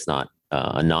involved there. It's not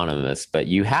anonymous, but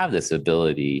you have this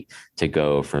ability to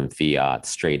go from fiat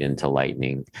straight into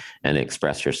Lightning and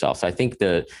express yourself. So I think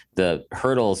the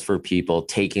hurdles for people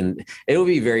it will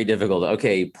be very difficult.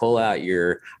 Okay, pull out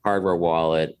your hardware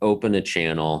wallet, open a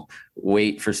channel,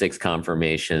 wait for 6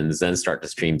 confirmations, then start to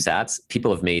stream sats.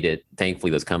 People have made it,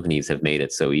 thankfully those companies have made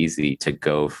it so easy to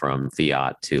go from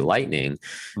fiat to Lightning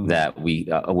that we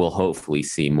will hopefully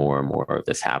see more and more of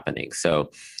this happening.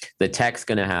 So the tech's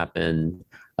going to happen.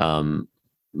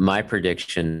 My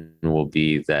prediction will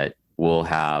be that we'll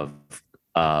have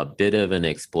a bit of an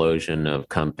explosion of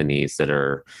companies that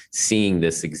are seeing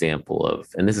this example of,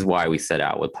 and this is why we set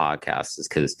out with podcasts, is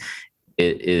because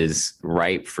it is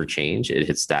ripe for change. It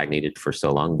had stagnated for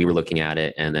so long. We were looking at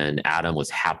it, and then Atom was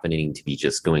happening to be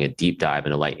just going a deep dive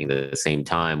into Lightning at the same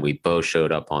time. We both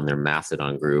showed up on their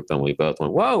Mastodon group, and we both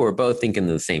went, whoa, we're both thinking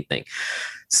the same thing.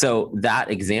 So that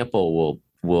example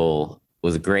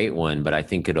was a great one, but I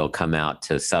think it'll come out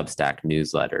to Substack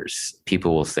newsletters.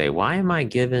 People will say, why am I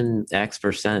giving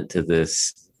X% to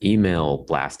this email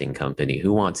blasting company?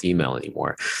 Who wants email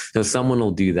anymore? So someone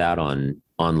will do that on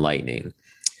Lightning.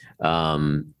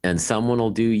 And someone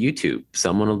will do YouTube.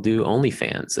 Someone will do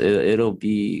OnlyFans. It'll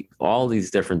be all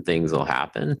these different things will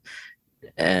happen.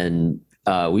 And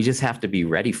we just have to be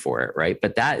ready for it, right?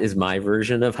 But that is my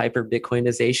version of hyper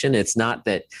Bitcoinization. It's not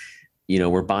that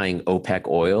we're buying OPEC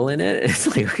oil in it. It's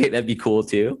like, okay, that'd be cool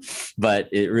too. But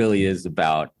it really is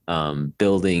about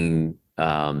building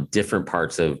different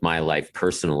parts of my life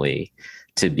personally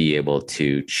to be able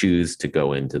to choose to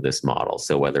go into this model.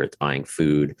 So whether it's buying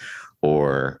food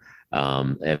or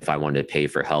if I wanted to pay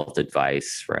for health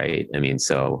advice, right?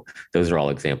 So those are all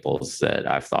examples that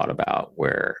I've thought about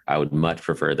where I would much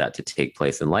prefer that to take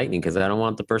place in Lightning because I don't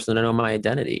want the person to know my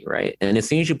identity, right? And as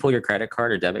soon as you pull your credit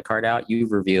card or debit card out,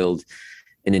 you've revealed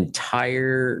an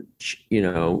entire,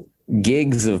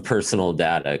 gigs of personal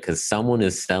data because someone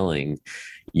is selling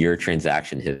your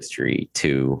transaction history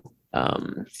to,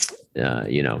 to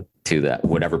that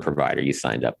whatever provider you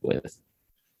signed up with.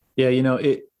 Yeah,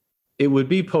 it would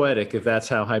be poetic if that's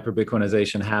how hyper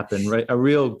Bitcoinization happened, right? A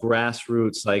real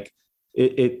grassroots, like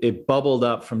it bubbled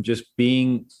up from just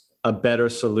being a better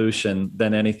solution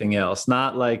than anything else.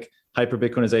 Not like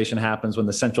hyper-Bitcoinization happens when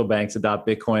the central banks adopt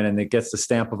Bitcoin and it gets the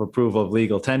stamp of approval of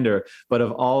legal tender, but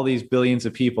of all these billions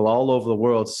of people all over the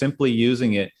world simply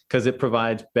using it because it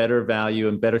provides better value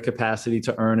and better capacity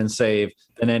to earn and save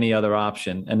than any other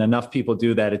option. And enough people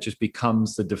do that, it just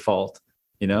becomes the default,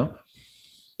 you know?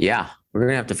 Yeah, we're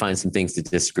going to have to find some things to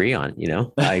disagree on, you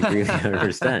know? I agree with you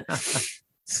 100%.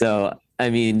 So, I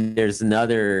mean, there's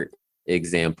another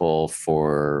example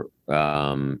for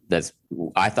that's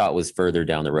I thought was further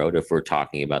down the road if we're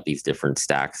talking about these different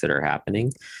stacks that are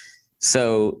happening.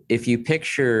 So if you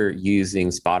picture using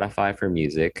Spotify for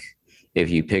music, if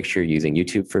you picture using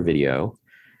YouTube for video,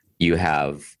 you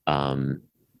have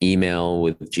email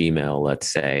with Gmail, let's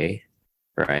say,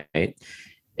 right?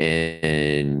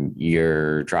 And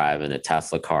you're driving a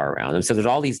Tesla car around. And so there's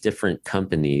all these different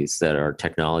companies that are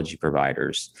technology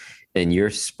providers, and you're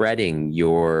spreading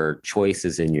your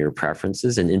choices and your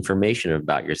preferences and information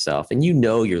about yourself. And you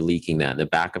know you're leaking that in the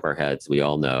back of our heads. We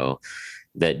all know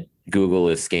that Google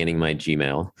is scanning my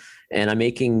Gmail. And I'm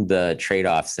making the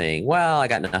trade-off saying, well, I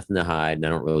got nothing to hide and I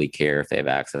don't really care if they have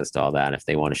access to all that. If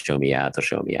they want to show me ads, they'll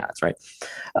show me ads, right?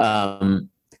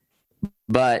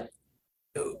 But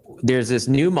there's this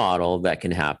new model that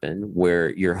can happen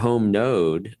where your home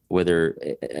node, whether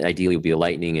ideally would be a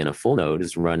Lightning and a full node,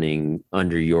 is running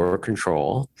under your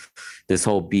control. This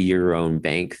whole be your own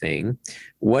bank thing.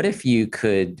 What if you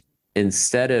could,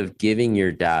 instead of giving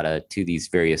your data to these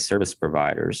various service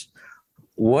providers,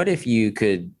 what if you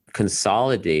could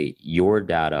consolidate your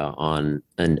data on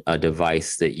a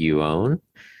device that you own?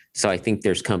 So I think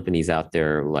there's companies out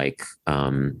there like,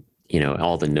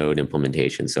 all the node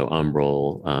implementations. So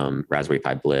Umbrel, Raspberry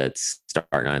Pi Blitz,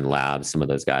 Start9 Labs, some of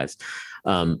those guys.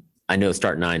 I know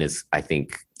Start9 is, I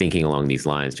think, thinking along these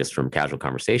lines just from casual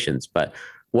conversations. But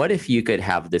what if you could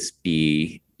have this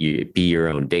be your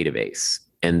own database?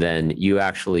 And then you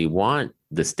actually want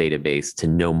this database to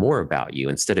know more about you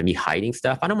instead of me hiding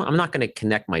stuff. I'm not going to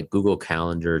connect my Google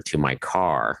Calendar to my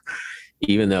car,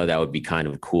 even though that would be kind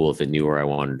of cool if it knew where I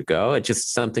wanted to go. It's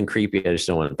just something creepy. I just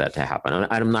don't want that to happen.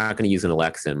 I'm not going to use an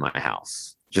Alexa in my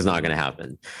house. It's just not going to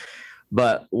happen.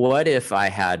 But what if I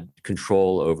had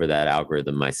control over that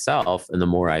algorithm myself, and the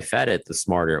more I fed it, the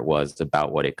smarter it was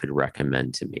about what it could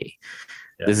recommend to me?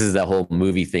 Yeah. This is the whole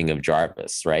movie thing of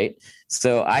Jarvis, right?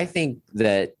 So I think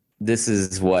that this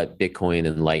is what Bitcoin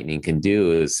and Lightning can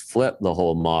do, is flip the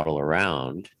whole model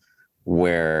around,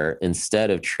 where instead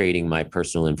of trading my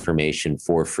personal information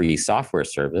for free software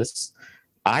service,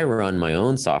 I run my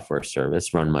own software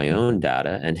service, run my own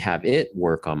data, and have it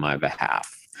work on my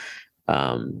behalf.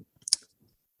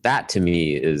 That to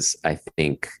me is, I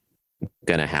think,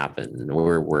 going to happen.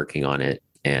 We're working on it,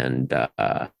 and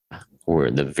we're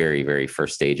in the very, very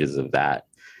first stages of that.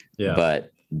 Yeah.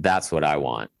 But that's what I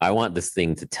want. I want this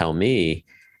thing to tell me,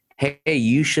 hey,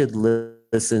 you should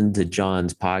listen to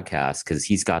John's podcast because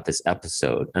he's got this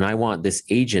episode. And I want this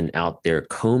agent out there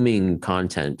combing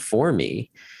content for me.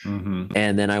 Mm-hmm.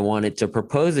 And then I want it to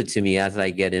propose it to me as I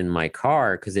get in my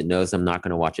car, because it knows I'm not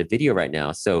going to watch a video right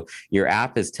now. So your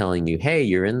app is telling you, hey,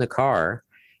 you're in the car,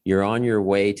 you're on your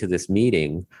way to this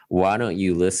meeting. Why don't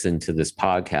you listen to this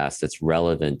podcast that's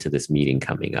relevant to this meeting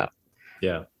coming up?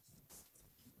 Yeah.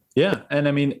 Yeah. And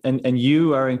I mean, and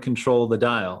you are in control of the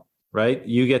dial, right?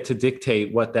 You get to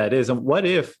dictate what that is. And what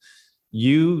if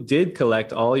you did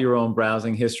collect all your own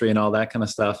browsing history and all that kind of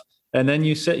stuff, and then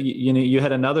you said, you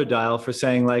had another dial for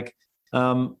saying, like,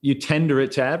 you tender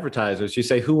it to advertisers. You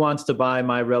say, who wants to buy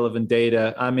my relevant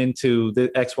data? I'm into the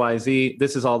XYZ.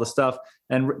 This is all the stuff.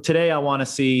 And today I want to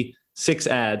see 6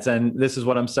 ads, and this is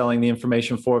what I'm selling the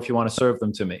information for if you want to serve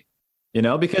them to me.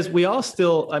 Because we all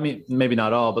still, I mean, maybe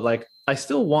not all, but like, I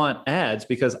still want ads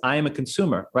because I am a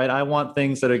consumer, right? I want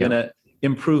things that are going to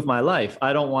improve my life.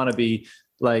 I don't want to be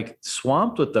like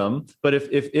swamped with them. But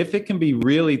if it can be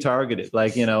really targeted,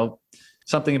 like,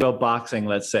 something about boxing,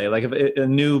 let's say, like if a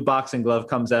new boxing glove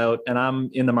comes out and I'm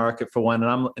in the market for one,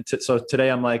 and so today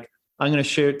I'm like, I'm going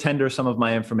to tender some of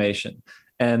my information,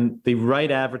 and the right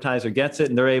advertiser gets it,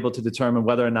 and they're able to determine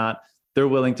whether or not they're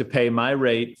willing to pay my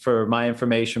rate for my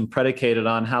information predicated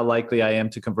on how likely I am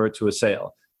to convert to a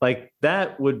sale. Like,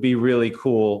 that would be really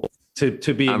cool to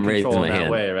be in control in that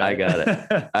way, right? I got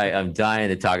it. I'm dying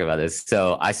to talk about this.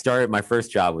 So my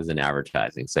first job was in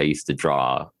advertising. So I used to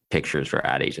draw pictures for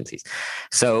ad agencies.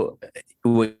 So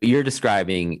what you're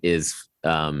describing is,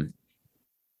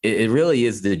 it really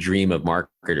is the dream of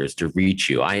marketers to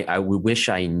reach you. I wish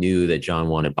I knew that John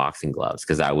wanted boxing gloves,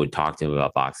 because I would talk to him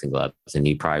about boxing gloves and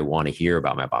he'd probably want to hear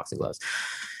about my boxing gloves.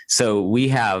 So we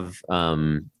have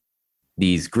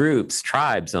these groups,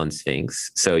 tribes on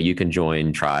Sphinx. So you can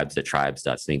join tribes at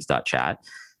tribes.sphinx.chat.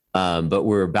 But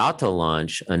we're about to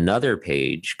launch another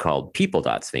page called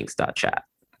people.sphinx.chat.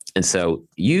 And so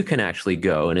you can actually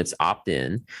go, and it's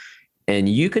opt-in, and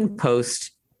you can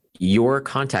post your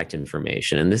contact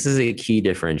information. And this is a key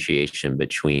differentiation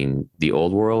between the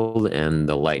old world and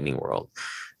the Lightning world.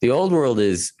 The old world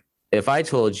is, if I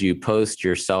told you post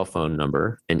your cell phone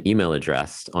number and email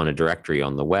address on a directory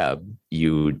on the web,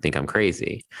 you would think I'm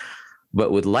crazy.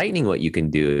 But with Lightning, what you can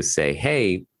do is say,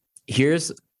 hey,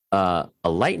 here's a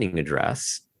Lightning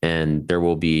address. And there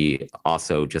will be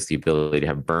also just the ability to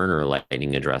have burner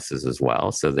Lightning addresses as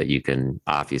well, so that you can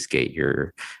obfuscate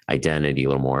your identity a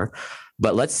little more.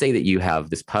 But let's say that you have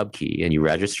this pub key and you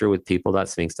register with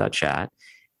people.sphinx.chat,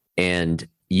 and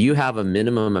you have a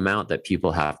minimum amount that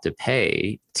people have to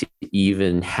pay to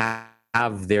even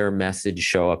have their message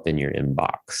show up in your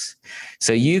inbox.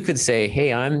 So you could say,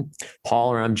 hey, I'm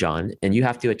Paul or I'm John, and you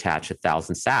have to attach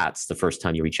 1,000 sats the first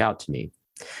time you reach out to me.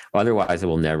 Otherwise, I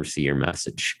will never see your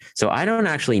message. So I don't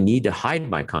actually need to hide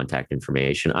my contact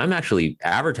information. I'm actually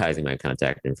advertising my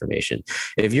contact information.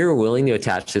 If you're willing to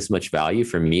attach this much value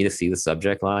for me to see the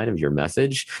subject line of your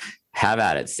message, have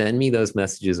at it. Send me those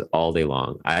messages all day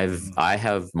long. I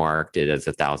have marked it as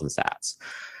 1,000 sats.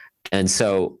 And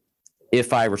so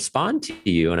if I respond to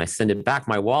you and I send it back,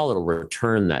 my wallet will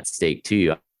return that stake to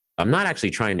you. I'm not actually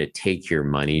trying to take your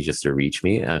money just to reach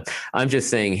me. I'm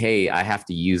just saying, hey, I have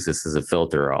to use this as a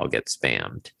filter or I'll get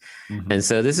spammed. Mm-hmm. And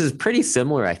so this is pretty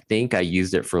similar. I think I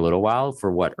used it for a little while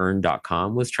for what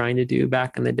earn.com was trying to do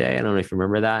back in the day. I don't know if you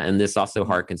remember that. And this also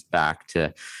harkens back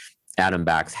to Adam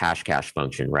Back's Hashcash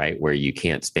function, right? Where you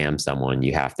can't spam someone,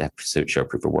 you have to show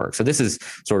proof of work. So this is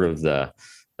sort of the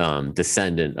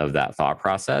descendant of that thought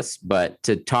process. But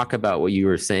to talk about what you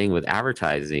were saying with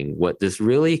advertising, what this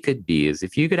really could be is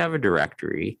if you could have a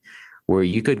directory where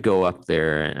you could go up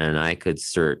there and I could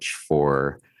search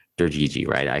for Dergigi,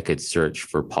 right? I could search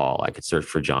for Paul, I could search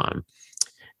for John.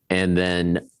 And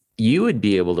then you would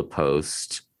be able to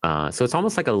post. So it's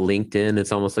almost like a LinkedIn.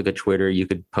 It's almost like a Twitter. You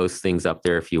could post things up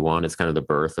there if you want. It's kind of the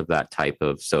birth of that type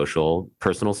of social,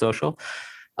 personal social.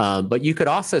 But you could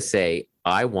also say,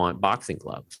 I want boxing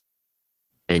gloves.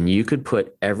 And you could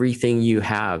put everything you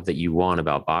have that you want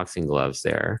about boxing gloves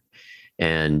there.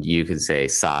 And you could say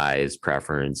size,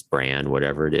 preference, brand,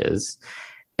 whatever it is.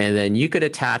 And then you could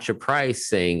attach a price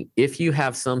saying, if you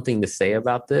have something to say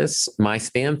about this, my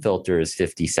spam filter is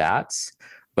 50 sats.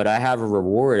 But I have a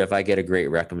reward if I get a great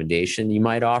recommendation. You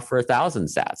might offer 1,000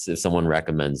 sats if someone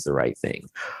recommends the right thing.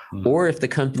 Mm-hmm. Or if the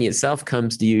company itself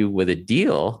comes to you with a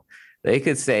deal, they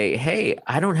could say, hey,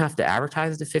 I don't have to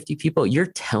advertise to 50 people. You're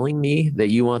telling me that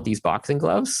you want these boxing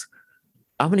gloves?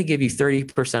 I'm going to give you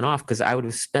 30% off because I would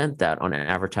have spent that on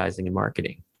advertising and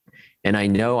marketing. And I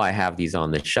know I have these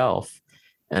on the shelf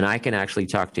and I can actually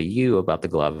talk to you about the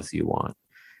gloves you want.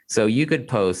 So you could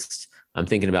post, I'm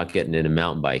thinking about getting into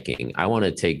mountain biking. I want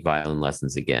to take violin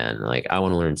lessons again. Like I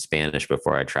want to learn Spanish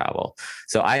before I travel.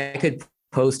 So I could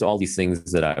post all these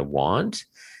things that I want.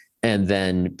 And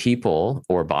then people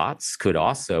or bots could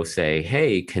also say,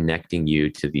 hey, connecting you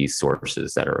to these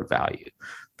sources that are of value.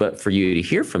 But for you to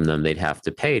hear from them, they'd have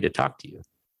to pay to talk to you.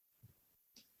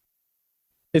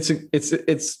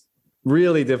 It's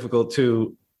really difficult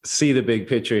to see the big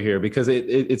picture here because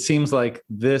it seems like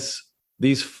this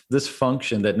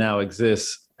function that now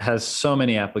exists has so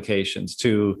many applications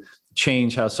to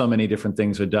change how so many different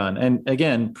things are done. And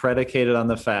again, predicated on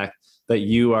the fact that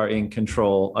you are in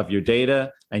control of your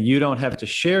data and you don't have to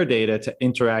share data to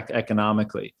interact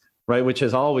economically, right? Which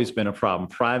has always been a problem.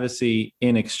 Privacy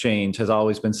in exchange has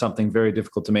always been something very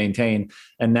difficult to maintain.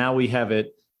 And now we have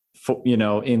it,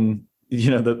 in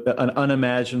an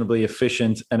unimaginably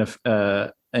efficient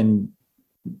and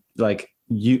like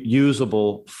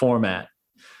usable format.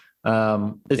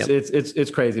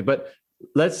 It's crazy, but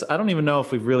I don't even know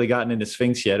if we've really gotten into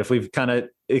Sphinx yet, if we've kind of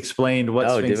explained what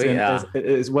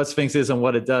what Sphinx is and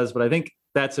what it does, but I think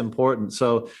that's important.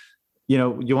 So,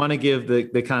 you want to give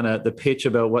the kind of the pitch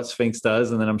about what Sphinx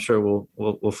does, and then I'm sure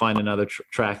we'll find another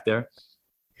track there.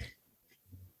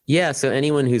 Yeah. So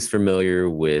anyone who's familiar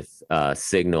with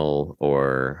Signal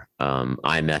or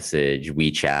iMessage,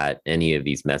 WeChat, any of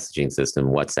these messaging systems,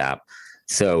 WhatsApp.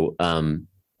 So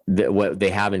what they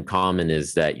have in common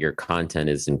is that your content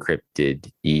is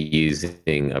encrypted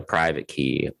using a private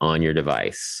key on your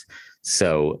device.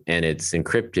 So, and it's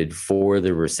encrypted for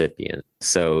the recipient.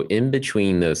 So in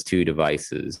between those two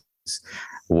devices,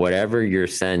 whatever you're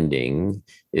sending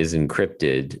is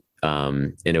encrypted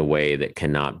in a way that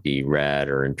cannot be read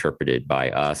or interpreted by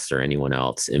us or anyone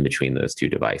else in between those two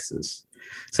devices.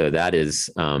 So that is,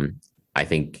 I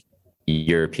think,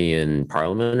 European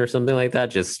Parliament or something like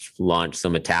that just launched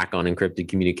some attack on encrypted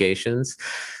communications.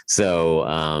 So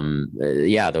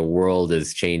the world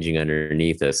is changing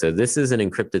underneath us. So this is an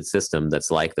encrypted system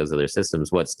that's like those other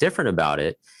systems. What's different about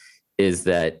it is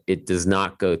that it does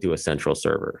not go through a central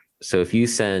server. So if you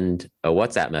send a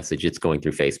WhatsApp message, it's going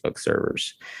through Facebook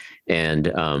servers.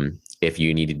 And if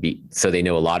you need to be, so they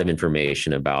know a lot of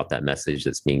information about that message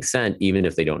that's being sent, even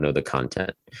if they don't know the content.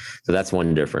 So that's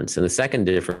one difference. And the second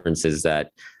difference is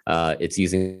that it's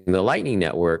using the Lightning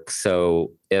Network.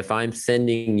 So if I'm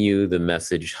sending you the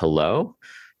message hello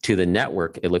to the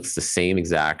network, it looks the same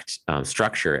exact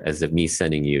structure as if me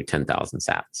sending you 10,000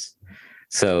 sats.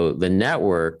 So the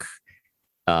network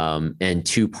and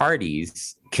two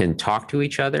parties can talk to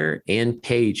each other and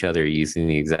pay each other using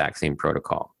the exact same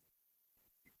protocol.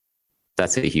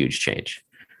 That's a huge change.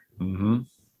 Mm-hmm.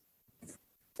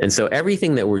 And so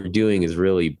everything that we're doing is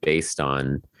really based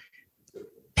on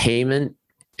payment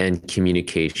and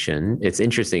communication. It's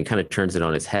interesting, kind of turns it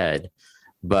on its head.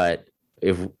 But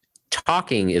if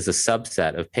talking is a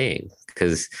subset of paying,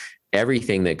 because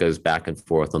everything that goes back and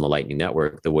forth on the Lightning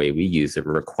Network, the way we use it,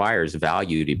 requires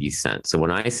value to be sent. So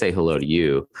when I say hello to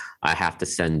you, I have to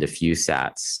send a few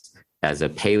sats as a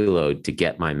payload to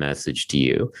get my message to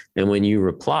you. And when you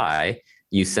reply,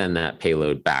 you send that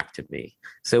payload back to me.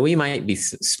 So we might be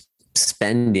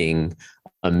spending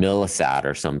a millisat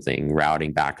or something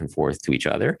routing back and forth to each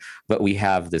other, but we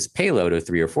have this payload of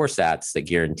 3 or 4 sats that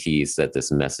guarantees that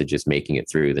this message is making it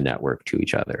through the network to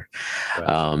each other.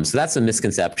 Right. So that's a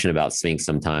misconception about Sphinx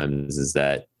sometimes, is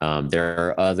that there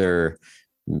are other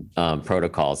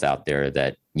protocols out there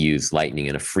that use Lightning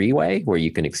in a free way where you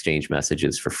can exchange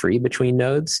messages for free between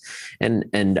nodes. And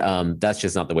that's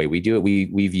just not the way we do it.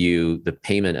 We view the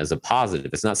payment as a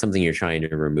positive. It's not something you're trying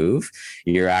to remove.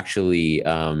 You're actually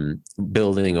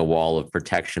building a wall of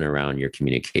protection around your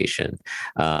communication.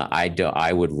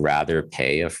 I would rather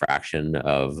pay a fraction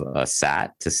of a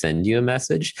sat to send you a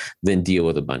message than deal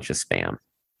with a bunch of spam.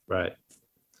 Right.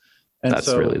 And that's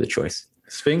really the choice.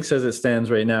 Sphinx as it stands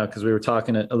right now, because we were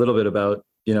talking a little bit about,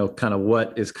 kind of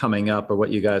what is coming up or what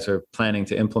you guys are planning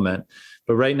to implement.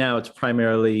 But right now it's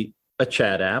primarily a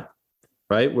chat app,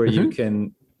 right? Where you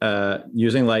can,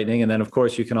 using Lightning. And then of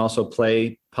course you can also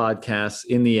play podcasts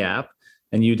in the app,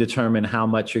 and you determine how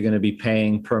much you're going to be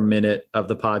paying per minute of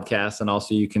the podcast. And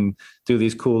also you can do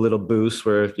these cool little boosts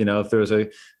where, if there's a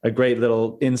great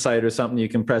little insight or something, you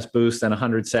can press boost and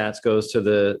 100 sats goes to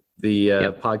the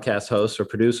podcast host or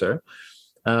producer.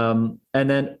 And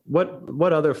then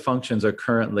what other functions are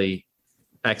currently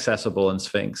accessible in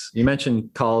Sphinx? You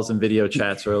mentioned calls and video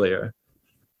chats earlier.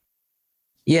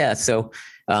 Yeah. So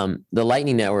the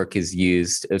Lightning Network is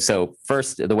used. So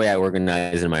first, the way I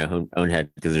organize in my own head,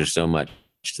 because there's so much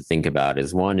to think about,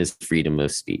 is one is freedom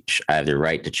of speech. I have the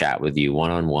right to chat with you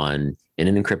one-on-one in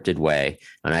an encrypted way,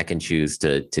 and I can choose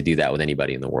to do that with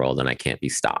anybody in the world, and I can't be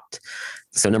stopped.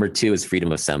 So number 2 is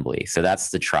freedom of assembly. So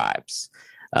that's the tribes.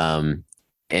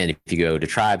 And if you go to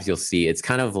tribes, you'll see it's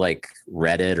kind of like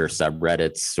Reddit or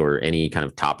subreddits or any kind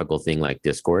of topical thing like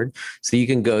Discord. So you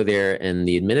can go there, and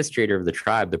the administrator of the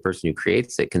tribe, the person who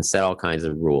creates it, can set all kinds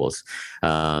of rules.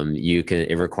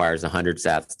 It requires 100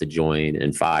 sats to join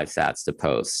and 5 sats to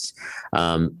post.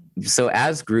 So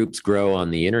as groups grow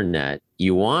on the internet,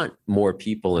 you want more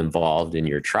people involved in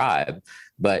your tribe,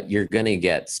 but you're going to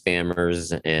get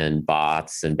spammers and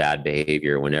bots and bad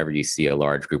behavior whenever you see a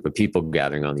large group of people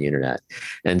gathering on the internet.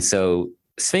 And so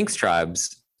Sphinx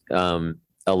tribes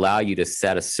allow you to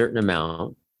set a certain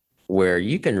amount where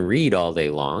you can read all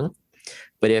day long.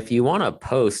 But if you want to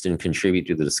post and contribute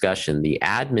to the discussion, the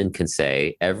admin can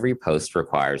say every post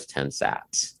requires 10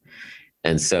 sats.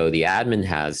 And so the admin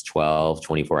has 12,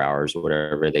 24 hours,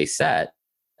 whatever they set,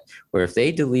 where if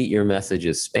they delete your message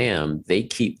as spam, they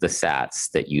keep the sats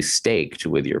that you staked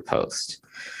with your post.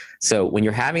 So when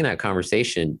you're having that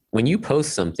conversation, when you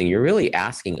post something, you're really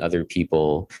asking other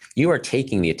people, you are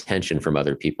taking the attention from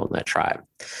other people in that tribe.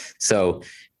 So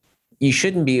you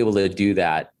shouldn't be able to do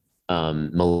that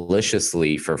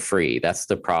maliciously for free. That's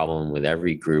the problem with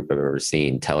every group I've ever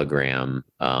seen. Telegram,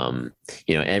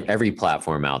 every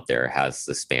platform out there has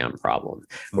the spam problem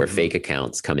where fake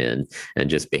accounts come in and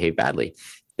just behave badly.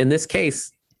 In this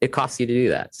case, it costs you to do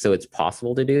that. So it's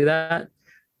possible to do that,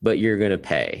 but you're going to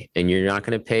pay, and you're not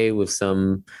going to pay with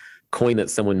some coin that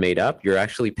someone made up. You're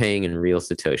actually paying in real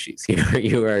Satoshis.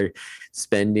 You are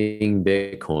spending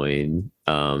Bitcoin.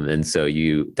 And so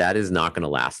that is not going to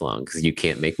last long because you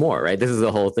can't make more, right? This is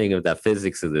the whole thing of the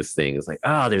physics of this thing. It's like,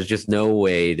 there's just no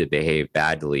way to behave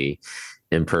badly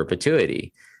in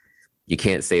perpetuity. You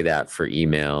can't say that for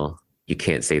email. You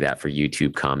can't say that for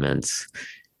YouTube comments.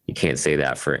 You can't say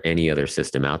that for any other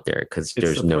system out there because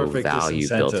there's the no perfect value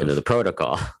built disincentive. into the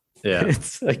protocol. Yeah.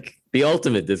 It's like the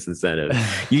ultimate disincentive.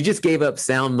 You just gave up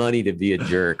sound money to be a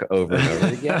jerk over and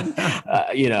over again.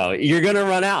 You're going to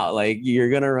run out. You're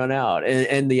going to run out.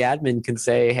 And the admin can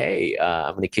say, hey,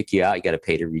 I'm going to kick you out. You got to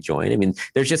pay to rejoin. I mean,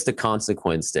 there's just a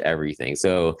consequence to everything.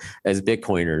 So as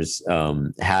Bitcoiners,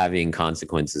 having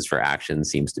consequences for action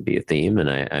seems to be a theme. And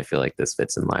I feel like this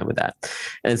fits in line with that.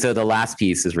 And so the last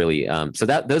piece is really, those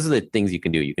are the things you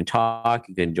can do. You can talk,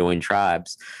 you can join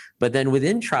tribes, but then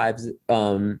within tribes,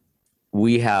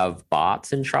 we have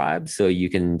bots in tribes. So you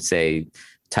can say,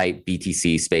 type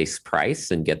BTC space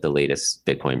price and get the latest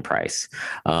Bitcoin price.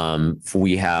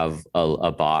 We have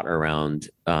a bot around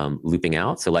looping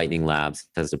out. So Lightning Labs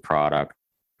has a product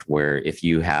where if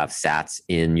you have sats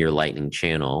in your Lightning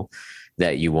channel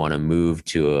that you want to move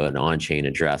to an on-chain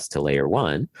address to layer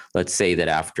one, let's say that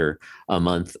after a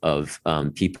month of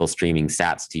people streaming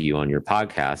sats to you on your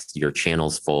podcast, your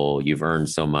channel's full, you've earned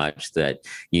so much that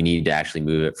you need to actually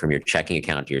move it from your checking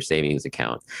account to your savings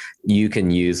account. You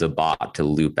can use a bot to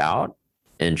loop out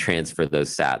and transfer those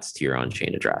sats to your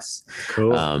on-chain address.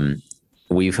 Cool.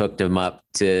 We've hooked them up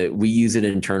we use it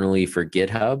internally for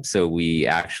GitHub. So we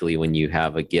actually, when you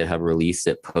have a GitHub release,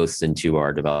 it posts into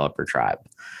our developer tribe.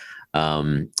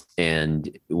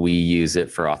 And we use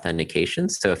it for authentication.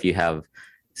 So if you have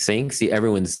Sphinx,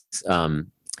 everyone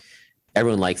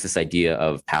likes this idea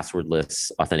of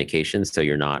passwordless authentication. So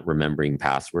you're not remembering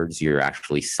passwords, you're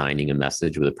actually signing a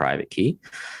message with a private key.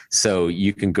 So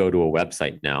you can go to a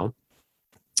website now,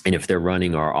 and if they're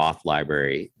running our auth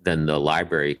library, then the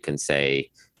library can say,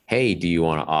 hey, do you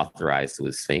want to authorize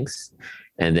with Sphinx?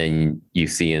 And then you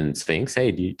see in Sphinx,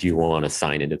 hey, do you want to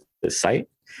sign into this site?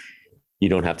 You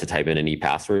don't have to type in any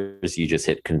passwords. You just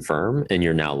hit confirm and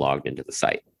you're now logged into the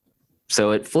site.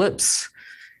 So it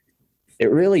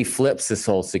really flips this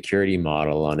whole security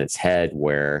model on its head,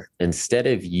 where instead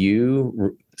of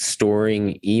you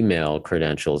storing email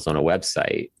credentials on a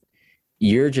website,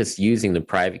 you're just using the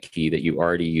private key that you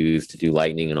already use to do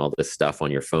Lightning and all this stuff on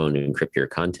your phone to encrypt your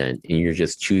content. And you're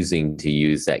just choosing to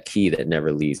use that key that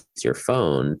never leaves your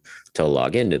phone to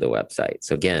log into the website.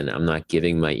 So again, I'm not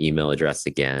giving my email address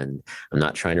again. I'm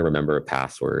not trying to remember a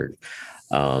password.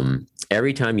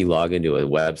 Every time you log into a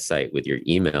website with your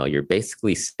email, you're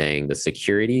basically saying the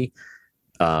security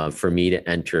for me to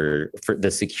enter, for the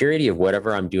security of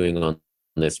whatever I'm doing on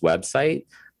this website,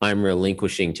 I'm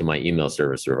relinquishing to my email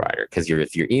service provider. Because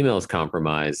if your email is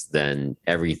compromised, then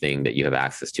everything that you have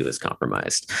access to is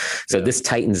compromised. So this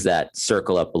tightens that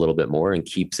circle up a little bit more and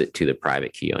keeps it to the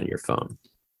private key on your phone.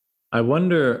 I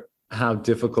wonder how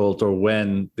difficult or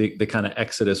when the kind of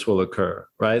exodus will occur,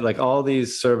 right? Like all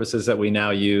these services that we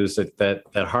now use that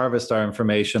harvest our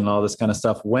information and all this kind of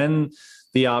stuff, when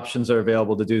the options are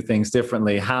available to do things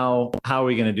differently, how are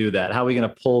we going to do that? How are we going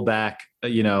to pull back,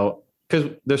 because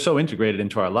they're so integrated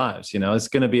into our lives, it's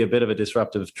going to be a bit of a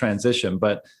disruptive transition,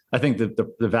 but I think that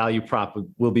the value prop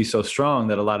will be so strong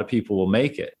that a lot of people will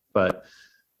make it. But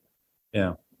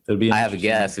it'll be. I have a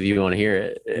guess if you want to hear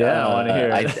it. Yeah, I want to hear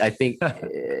it. I think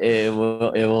it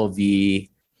will be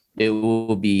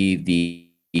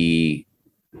the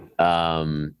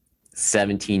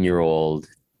 17-year-old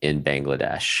in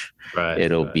Bangladesh. Right.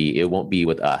 It won't be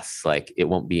with us. Like it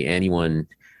won't be anyone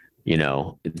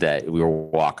that we're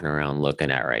walking around looking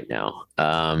at right now.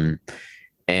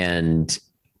 And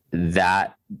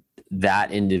that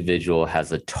individual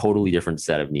has a totally different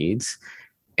set of needs.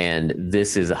 And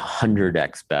this is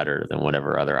 100x better than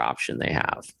whatever other option they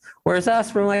have. Whereas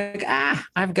us, we're like,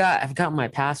 I've got my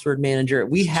password manager.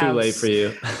 We have too late for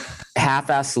you.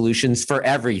 half-ass solutions for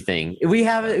everything. We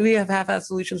have half-ass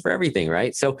solutions for everything,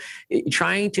 right? So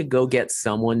trying to go get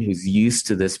someone who's used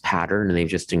to this pattern and they've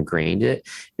just ingrained it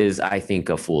is, I think,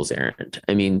 a fool's errand.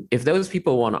 I mean, if those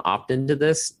people want to opt into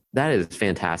this, that is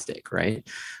fantastic, right?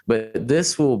 But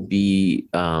this will be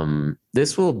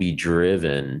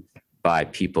driven by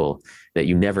people that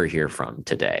you never hear from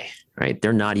today, right?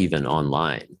 They're not even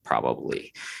online,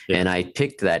 probably. Yeah. And I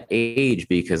picked that age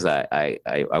because I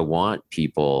want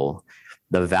people,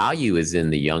 the value is in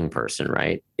the young person,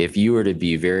 right? If you were to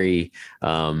be very,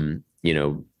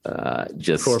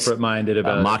 just corporate minded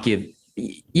about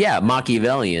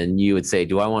Machiavellian, you would say,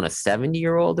 do I want a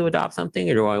 70-year-old to adopt something,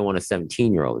 or do I want a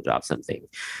 17-year-old to adopt something?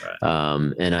 Right.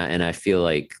 And I feel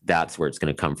like that's where it's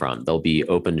going to come from. They'll be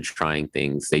open to trying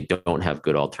things. They don't have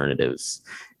good alternatives,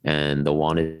 and they'll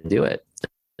want to do it.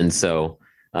 And so,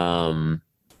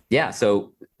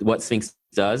 so what Sphinx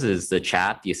does is the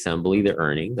chat, the assembly, the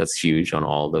earning. That's huge on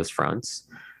all of those fronts.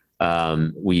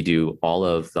 We do all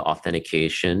of the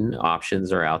authentication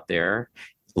options are out there.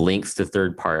 links to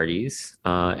third parties.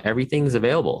 Everything's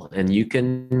available, and you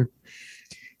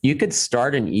could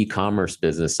start an e-commerce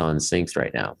business on Sphinx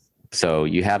right now. So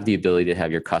you have the ability to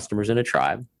have your customers in a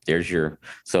tribe. There's your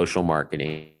social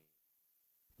marketing.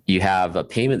 You have a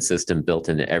payment system built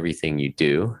into everything you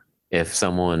do. If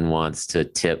someone wants to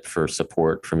tip for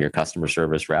support from your customer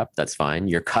service rep, that's fine.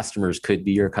 Your customers could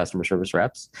be your customer service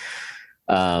reps.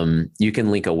 You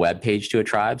can link a web page to a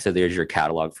tribe. So there's your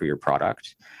catalog for your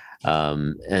product.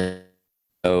 And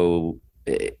so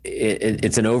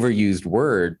it's an overused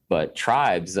word, but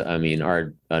tribes, I mean,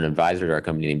 an advisor to our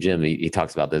company named Jim, he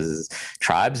talks about this, is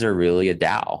tribes are really a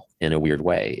DAO in a weird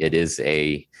way. It is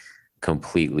a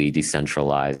completely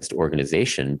decentralized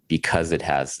organization because it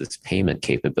has this payment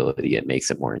capability. It makes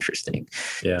it more interesting.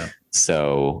 Yeah.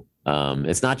 So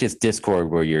it's not just Discord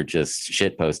where you're just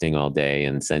shit posting all day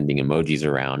and sending emojis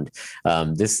around.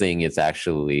 This thing is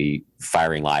actually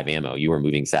firing live ammo. You are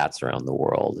moving sats around the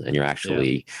world, and you're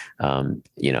actually,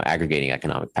 aggregating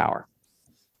economic power.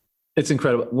 It's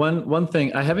incredible. One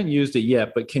thing, I haven't used it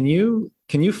yet, but can you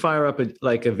fire up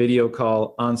a video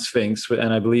call on Sphinx?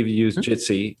 And I believe you use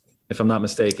Jitsi, if I'm not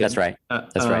mistaken. That's right.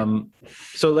 That's right.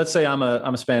 So let's say I'm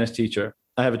a Spanish teacher.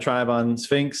 I have a tribe on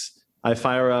Sphinx. I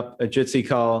fire up a Jitsi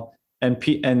call,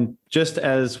 and just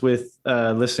as with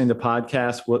listening to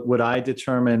podcasts, would I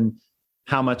determine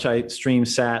how much I stream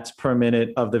sats per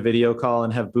minute of the video call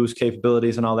and have boost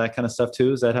capabilities and all that kind of stuff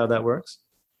too? Is that how that works?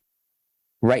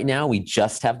 Right now, we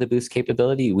just have the boost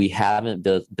capability. We haven't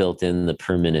built in the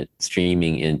per minute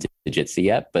streaming into Jitsi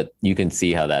yet, but you can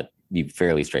see how that be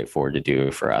fairly straightforward to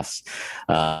do for us.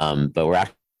 But we're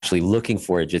actually looking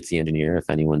for a Jitsi engineer if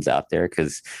anyone's out there,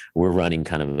 because we're running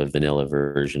kind of a vanilla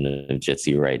version of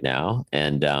Jitsi right now.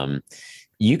 And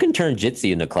you can turn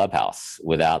Jitsi into Clubhouse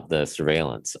without the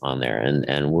surveillance on there.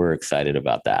 And we're excited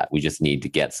about that. We just need to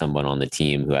get someone on the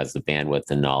team who has the bandwidth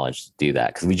and knowledge to do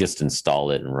that, because we just install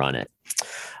it and run it.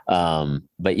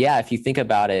 But yeah, if you think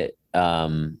about it,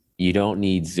 you don't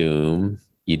need Zoom.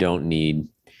 You don't need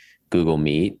Google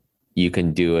Meet. You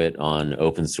can do it on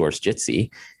open source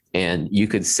Jitsi. And you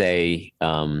could say,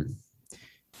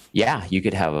 you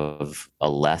could have a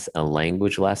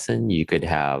language lesson. You could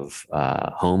have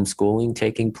homeschooling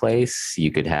taking place.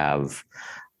 You could have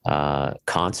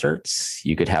concerts.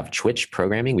 You could have Twitch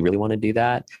programming. We really want to do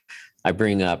that. I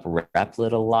bring up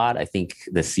Replit a lot. I think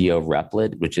the CEO of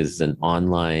Replit, which is an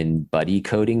online buddy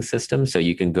coding system. So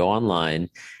you can go online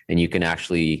and you can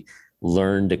actually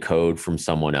learn to code from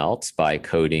someone else by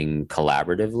coding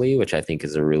collaboratively, which I think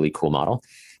is a really cool model.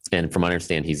 And from what I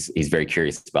understand, he's very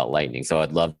curious about Lightning. So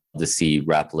I'd love to see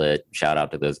Replit, shout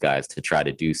out to those guys, to try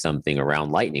to do something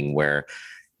around Lightning, where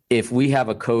if we have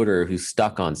a coder who's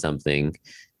stuck on something,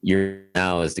 your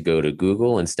now is to go to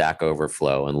Google and Stack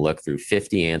Overflow and look through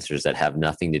 50 answers that have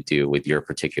nothing to do with your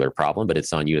particular problem, but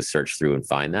it's on you to search through and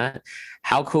find that.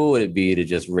 How cool would it be to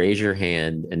just raise your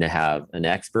hand and to have an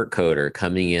expert coder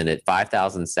coming in at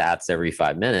 5,000 sats every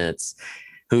 5 minutes,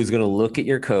 who's going to look at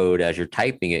your code as you're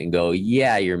typing it and go,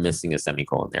 yeah, you're missing a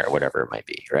semicolon there, or whatever it might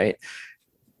be, right?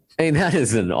 I mean, that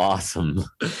is an awesome,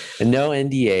 and no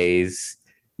NDAs.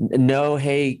 No,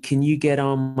 hey, can you get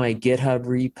on my GitHub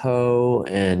repo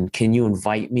and can you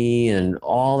invite me and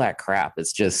all that crap?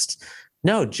 It's just,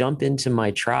 no, jump into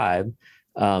my tribe,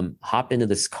 hop into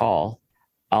this call.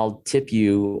 I'll tip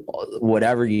you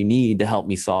whatever you need to help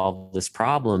me solve this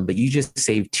problem, but you just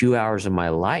saved 2 hours of my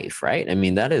life, right? I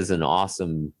mean, that is an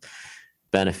awesome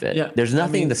benefit. Yeah, there's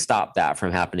nothing to stop that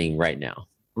from happening right now.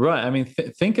 Right. I mean,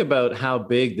 think about how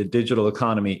big the digital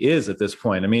economy is at this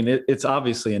point. I mean, it's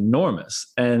obviously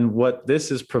enormous. And what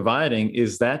this is providing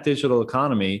is that digital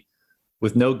economy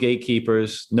with no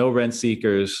gatekeepers, no rent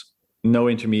seekers, no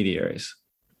intermediaries.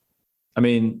 I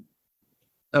mean,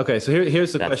 okay, so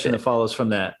here's the question that follows from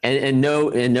that. And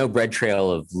no bread trail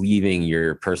of leaving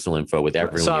your personal info with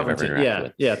everyone sovereignty. You've ever interacted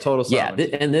with. Yeah, total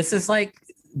sovereignty. Yeah, and this is like,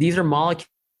 these are molecules.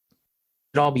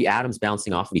 All be atoms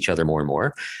bouncing off of each other more and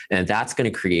more. And that's going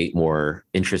to create more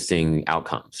interesting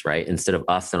outcomes, right? Instead of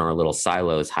us in our little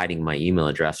silos hiding my email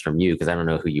address from you because I don't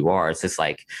know who you are. It's this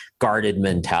like guarded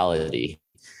mentality.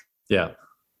 Yeah,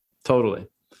 totally.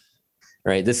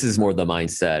 Right. This is more the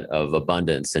mindset of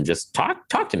abundance and just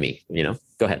talk to me, go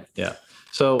ahead. Yeah.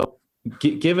 So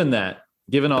given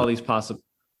all these possible,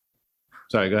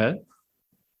 sorry, go ahead.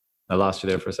 I lost you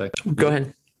there for a second. Go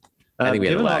ahead. I think we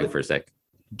had a lag for a sec.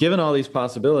 Given all these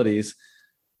possibilities,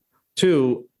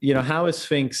 how is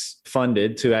Sphinx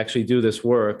funded to actually do this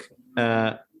work?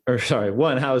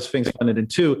 One, how is Sphinx funded?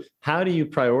 And two, how do you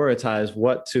prioritize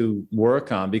what to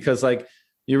work on? Because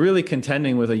you're really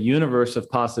contending with a universe of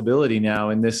possibility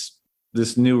now in this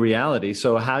new reality.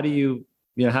 So how do you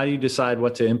how do you decide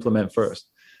what to implement first?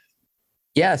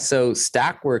 Yeah, so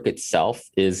Stackwork itself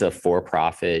is a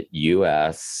for-profit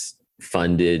US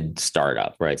funded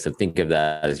startup, right? So think of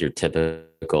that as your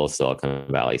typical Silicon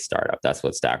Valley startup. That's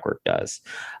what Stackwork does.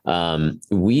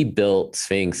 We built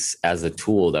Sphinx as a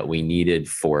tool that we needed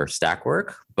for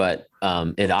Stackwork, but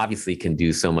it obviously can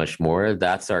do so much more.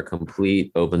 That's our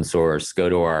complete open source. Go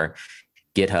to our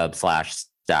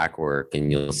GitHub/Stackwork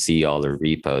and you'll see all the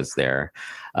repos there.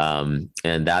 And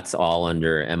that's all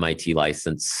under MIT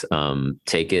license.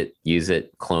 Take it, use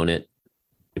it, clone it,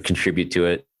 contribute to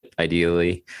it,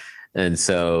 ideally. And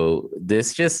so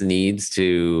this just needs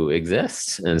to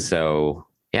exist. And so,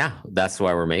 yeah, that's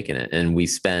why we're making it. And we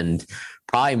spend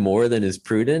probably more than is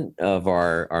prudent of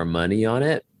our money on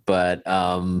it. But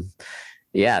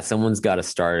yeah, someone's got to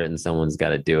start it and someone's got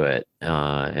to do it.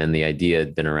 And the idea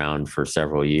had been around for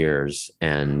several years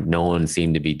and no one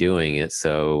seemed to be doing it.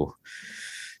 So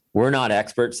we're not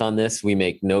experts on this. We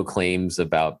make no claims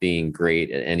about being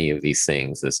great at any of these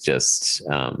things. It's just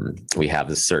we have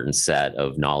a certain set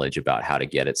of knowledge about how to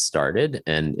get it started.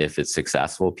 And if it's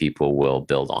successful, people will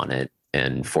build on it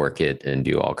and fork it and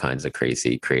do all kinds of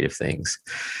crazy creative things.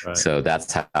 Right. So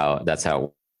that's how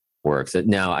it works.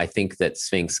 Now, I think that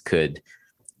Sphinx could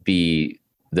be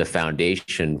the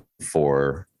foundation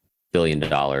for $1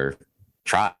 billion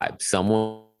tribe.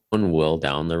 Someone will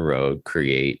down the road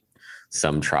create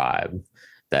some tribe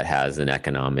that has an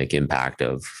economic impact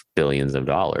of billions of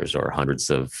dollars or hundreds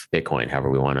of Bitcoin, however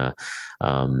we want to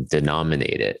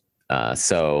denominate it.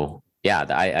 So yeah,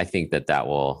 I think that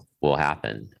will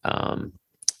happen.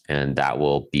 And that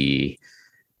will be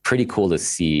pretty cool to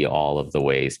see all of the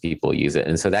ways people use it.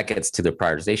 And so that gets to the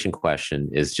prioritization question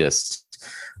is just,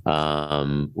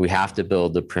 we have to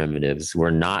build the primitives.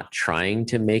 We're not trying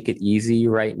to make it easy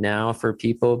right now for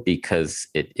people because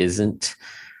it isn't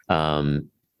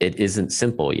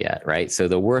simple yet, right? So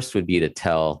the worst would be to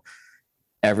tell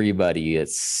everybody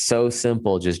it's so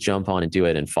simple, just jump on and do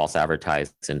it and false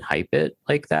advertise and hype it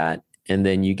like that. And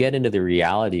then you get into the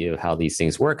reality of how these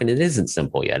things work. And it isn't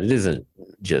simple yet. It isn't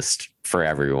just for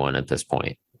everyone at this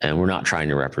point. And we're not trying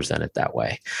to represent it that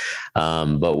way.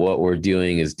 But what we're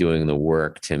doing is doing the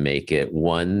work to make it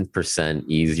 1%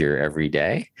 easier every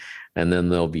day. And then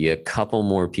there'll be a couple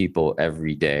more people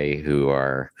every day who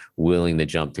are willing to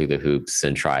jump through the hoops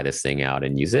and try this thing out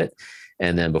and use it.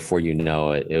 And then before you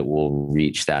know it, it will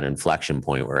reach that inflection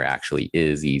point where it actually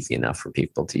is easy enough for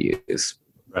people to use.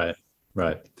 Right.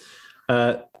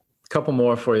 Couple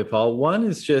more for you, Paul. One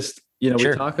is just, Sure.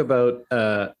 We talk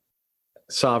about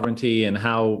sovereignty and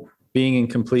how being in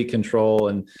complete control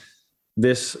and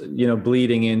this,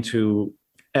 bleeding into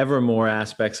ever more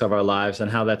aspects of our lives and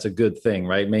how that's a good thing,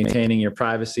 right? Maintaining your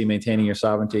privacy, maintaining your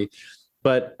sovereignty.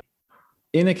 But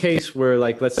in a case where,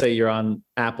 like, let's say you're on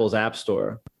Apple's App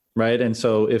Store, right? And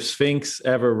so if Sphinx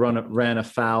ever ran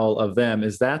afoul of them,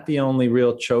 is that the only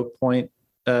real choke point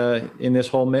in this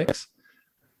whole mix?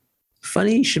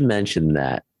 Funny you should mention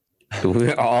that.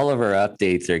 All of our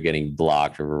updates are getting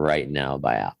blocked right now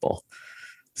by Apple.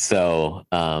 So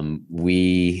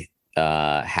we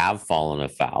have fallen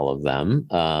afoul of them.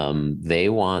 They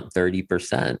want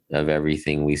 30% of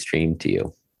everything we stream to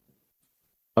you.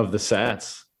 Of the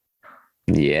sats?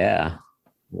 Yeah.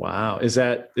 Wow. Is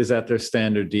that their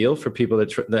standard deal for people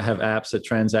that have apps that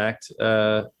transact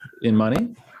in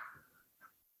money?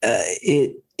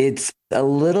 It's a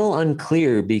little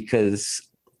unclear because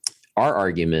our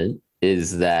argument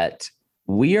is that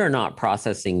we are not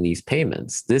processing these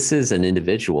payments. This is an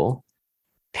individual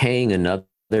paying another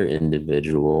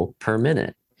individual per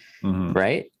minute,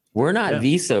 right? We're not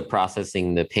Visa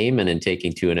processing the payment and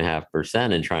taking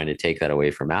 2.5% and trying to take that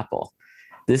away from Apple.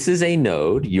 This is a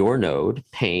node, your node,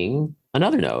 paying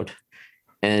another node.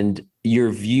 And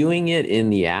you're viewing it in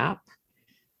the app,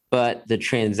 but the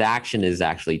transaction is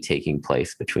actually taking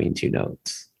place between two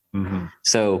nodes.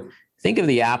 So think of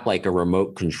the app like a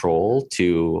remote control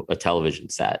to a television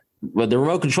set. But the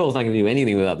remote control is not going to do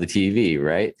anything without the TV,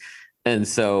 right? And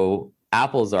so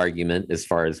Apple's argument, as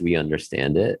far as we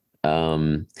understand it,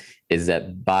 is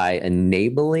that by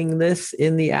enabling this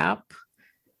in the app,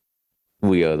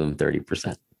 we owe them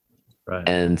 30%. Right.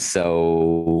 And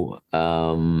so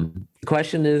the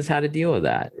question is how to deal with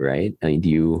that, right? I mean, do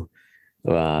you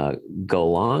go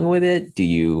along with it? Do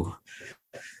you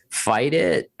fight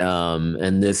it?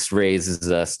 And this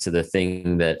raises us to the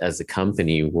thing that as a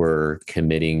company, we're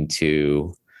committing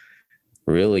to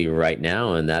really right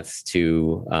now, and that's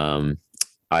to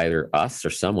either us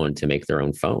or someone to make their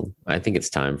own phone. I think it's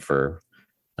time for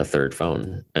a third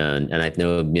phone. And I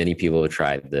know many people have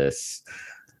tried this.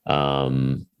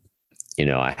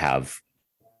 I have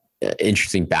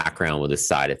interesting background with this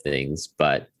side of things,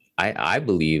 but I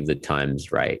believe the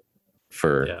time's right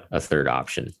for a third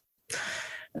option.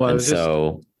 Well,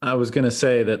 I was going to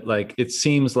say that, like, it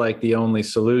seems like the only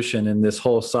solution in this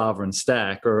whole sovereign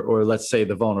stack, or let's say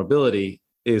the vulnerability,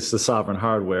 is the sovereign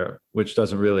hardware, which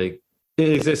doesn't really, it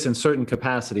exists in certain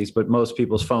capacities, but most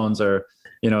people's phones are,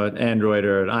 an Android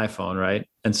or an iPhone, right?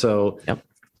 And so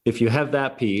if you have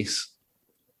that piece,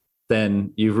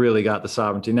 then you've really got the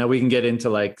sovereignty. Now we can get into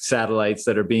like satellites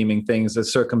that are beaming things, that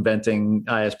circumventing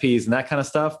ISPs and that kind of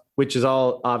stuff, which is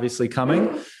all obviously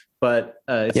coming. But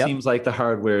it seems like the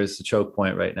hardware is the choke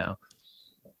point right now.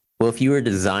 Well, if you were to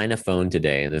design a phone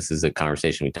today, and this is a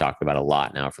conversation we talked about a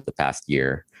lot now for the past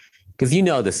year, because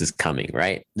this is coming,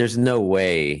 right? There's no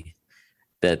way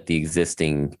that the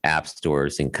existing app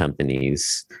stores and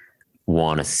companies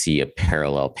want to see a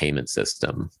parallel payment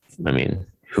system. I mean,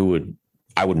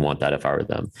 I wouldn't want that if I were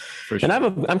them. Sure. And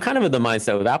I'm kind of of the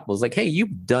mindset with Apple is like, hey,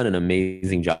 you've done an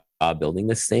amazing job building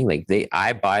this thing. Like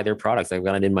I buy their products. I've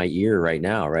got it in my ear right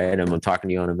now, right? And I'm talking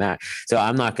to you on a Mac. So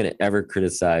I'm not going to ever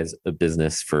criticize a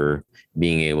business for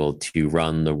being able to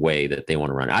run the way that they want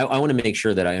to run. I want to make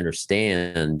sure that I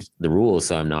understand the rules,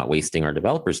 so I'm not wasting our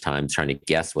developers' time trying to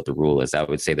guess what the rule is. I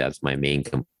would say that's my main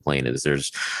complaint is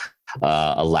there's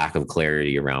a lack of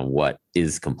clarity around what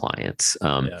is compliance.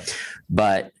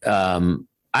 But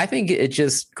I think it's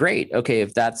just great. Okay,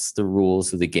 if that's the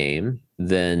rules of the game,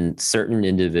 then certain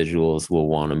individuals will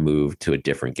want to move to a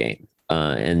different game.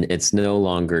 And it's no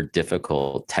longer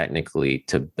difficult technically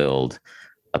to build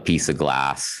a piece of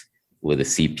glass with a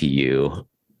CPU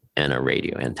and a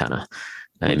radio antenna.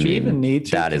 Would you even need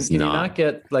to? Can you not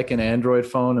get like an Android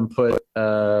phone and put...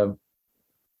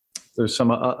 there's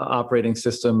some operating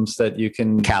systems that you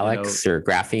can... Calyx or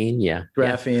Graphene,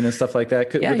 Graphene and stuff like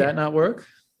that. Would that not work?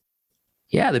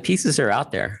 Yeah, the pieces are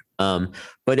out there.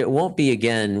 But it won't be,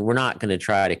 again, we're not going to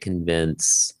try to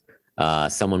convince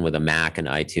someone with a Mac and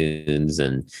iTunes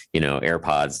and,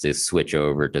 AirPods to switch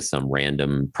over to some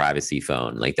random privacy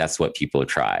phone. Like that's what people have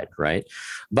tried, right?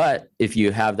 But if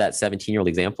you have that 17-year-old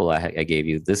example I gave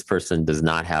you, this person does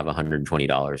not have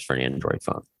 $120 for an Android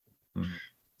phone. Mm-hmm.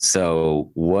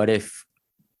 So what if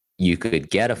you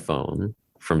could get a phone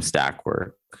from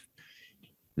Stackwork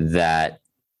that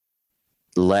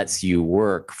lets you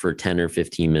work for 10 or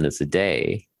 15 minutes a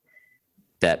day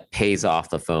that pays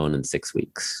off the phone in 6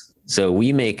 weeks? So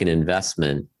we make an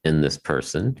investment in this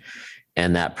person,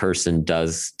 and that person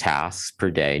does tasks per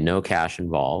day, no cash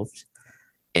involved,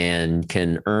 and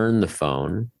can earn the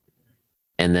phone.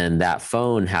 And then that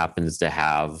phone happens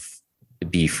to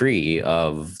be free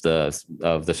of the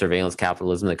surveillance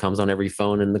capitalism that comes on every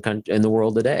phone in the country, in the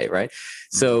world today, right?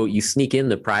 Mm-hmm. So you sneak in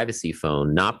the privacy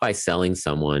phone, not by selling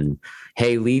someone,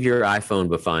 hey, leave your iPhone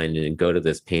behind and go to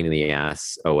this pain in the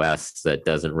ass OS that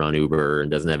doesn't run Uber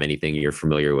and doesn't have anything you're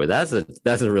familiar with. That's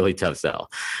a really tough sell.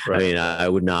 Right. I mean, I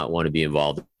would not want to be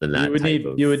involved in that. You would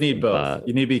need both.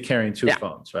 You need to be carrying two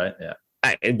phones, right? Yeah.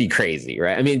 It'd be crazy,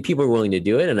 right? I mean, people are willing to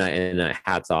do it, and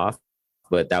hats off.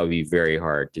 But that would be very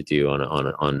hard to do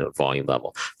on a volume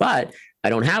level. But I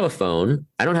don't have a phone.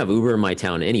 I don't have Uber in my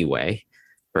town anyway,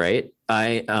 right?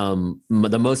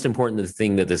 The most important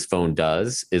thing that this phone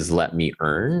does is let me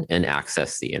earn and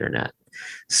access the internet.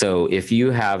 So if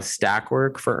you have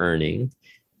Stackwork for earning,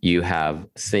 you have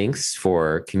Sphinx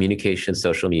for communication,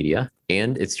 social media,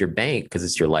 and it's your bank because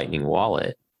it's your Lightning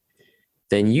wallet,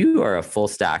 then you are a full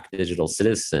stack digital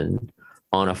citizen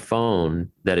on a phone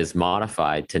that is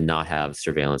modified to not have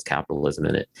surveillance capitalism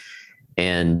in it.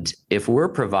 And if we're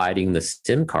providing the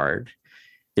SIM card,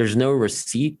 there's no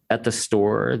receipt at the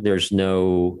store. There's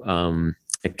no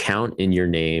account in your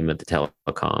name at the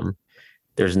telecom.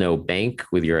 There's no bank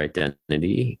with your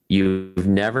identity. You've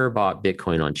never bought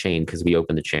Bitcoin on chain because we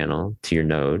opened the channel to your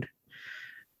node.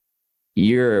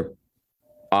 You're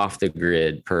off the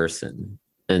grid person.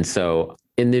 And so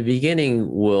in the beginning,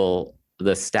 will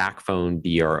the Stack phone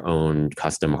be our own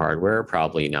custom hardware?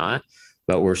 Probably not,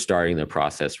 but we're starting the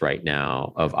process right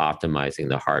now of optimizing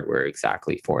the hardware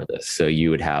exactly for this. So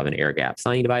you would have an air gap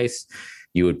signing device.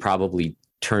 You would probably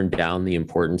turn down the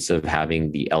importance of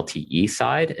having the LTE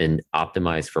side and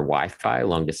optimize for Wi-Fi,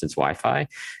 long distance Wi-Fi,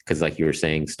 because like you were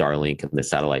saying, Starlink and the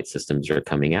satellite systems are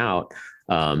coming out.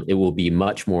 It will be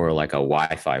much more like a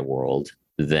Wi-Fi world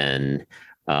than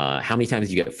how many times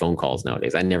do you get phone calls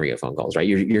nowadays? I never get phone calls, right?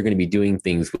 You're going to be doing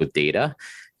things with data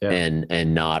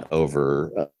and not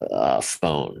over a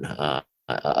phone.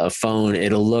 A phone,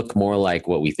 it'll look more like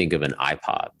what we think of an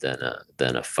iPod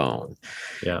than a phone.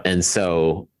 Yeah. And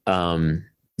so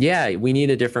Yeah, we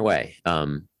need a different way.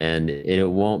 And it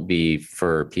won't be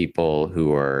for people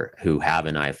who have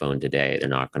an iPhone today. They're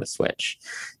not going to switch.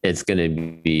 It's going to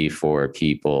be for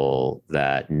people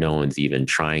that no one's even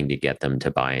trying to get them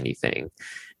to buy anything.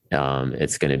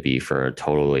 It's going to be for a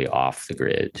totally off the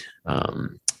grid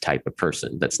type of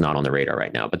person that's not on the radar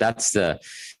right now. But that's the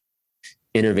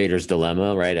innovator's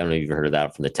dilemma, right? I don't know if you've heard of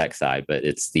that from the tech side, but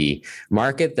it's the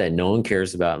market that no one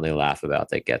cares about and they laugh about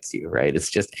that gets you, right? It's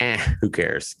just, who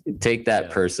cares? Take that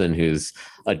person who's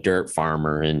a dirt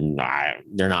farmer and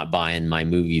they're not buying my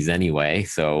movies anyway.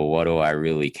 So what do I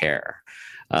really care?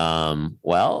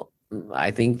 Well,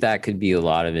 I think that could be a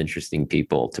lot of interesting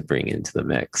people to bring into the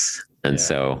mix. And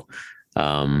so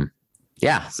phone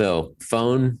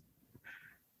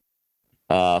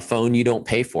you don't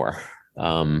pay for.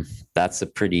 That's a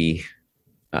pretty,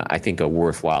 I think, a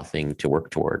worthwhile thing to work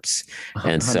towards.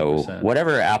 And 100%. So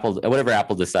whatever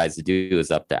Apple decides to do is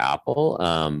up to Apple.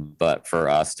 But for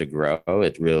us to grow,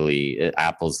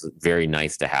 Apple's very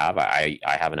nice to have. I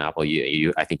have an Apple.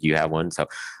 I think you have one. So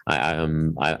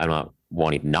I'm not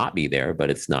wanting to not be there, but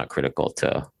it's not critical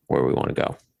to where we want to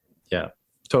go. Yeah,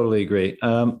 totally agree.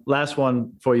 Last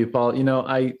one for you, Paul.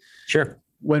 Sure.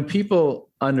 When people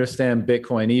understand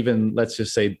Bitcoin, even let's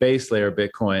just say base layer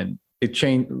Bitcoin,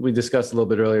 we discussed a little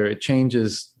bit earlier, it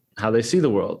changes how they see the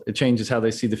world. It changes how they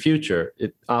see the future.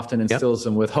 It often instills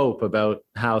them with hope about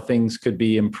how things could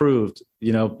be improved.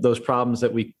 Those problems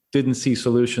that we didn't see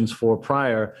solutions for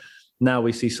prior, now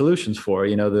we see solutions for.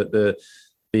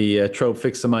 The trope,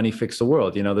 fix the money, fix the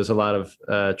world. There's a lot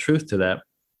of truth to that.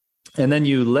 And then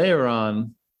you layer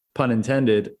on, pun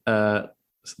intended,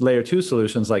 layer 2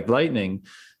 solutions like Lightning,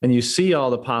 and you see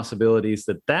all the possibilities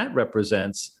that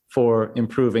represents for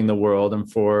improving the world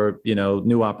and for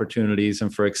new opportunities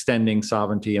and for extending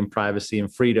sovereignty and privacy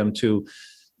and freedom to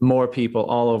more people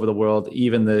all over the world,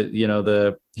 even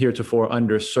the heretofore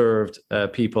underserved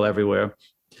people everywhere.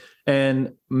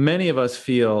 And many of us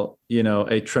feel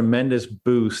a tremendous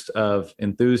boost of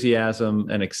enthusiasm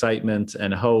and excitement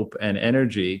and hope and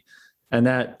energy. And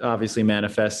that obviously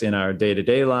manifests in our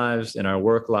day-to-day lives, in our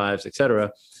work lives, et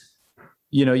cetera.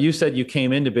 You said you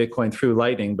came into Bitcoin through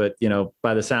Lightning, but,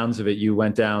 by the sounds of it, you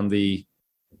went down the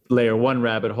layer 1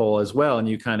 rabbit hole as well, and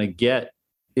you kind of get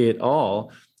it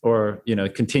all, or,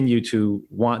 continue to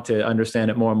want to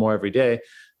understand it more and more every day.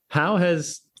 How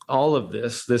has all of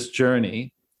this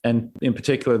journey, and in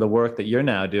particular, the work that you're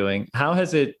now doing, how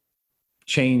has it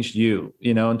changed you,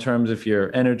 in terms of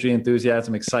your energy,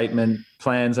 enthusiasm, excitement,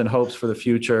 plans, and hopes for the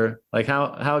future? Like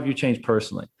how have you changed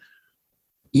personally?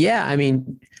 Yeah, I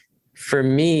mean, for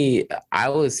me, I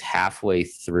was halfway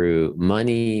through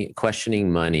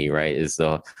questioning money, right?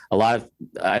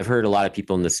 I've heard a lot of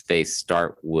people in this space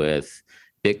start with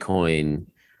Bitcoin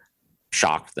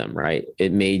shocked them, right?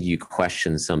 It made you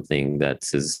question something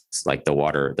that's like the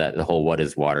water, that the whole, what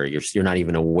is water? You're not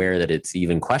even aware that it's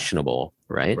even questionable,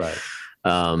 right? Right.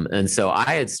 And so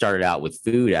I had started out with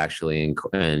food actually,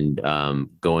 and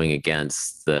going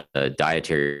against the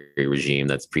dietary regime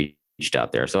that's preached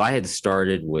out there. So I had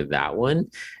started with that one,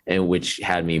 and which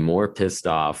had me more pissed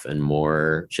off and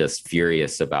more just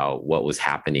furious about what was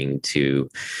happening to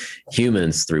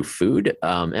humans through food.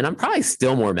 And I'm probably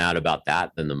still more mad about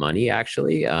that than the money,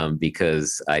 actually,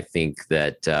 because I think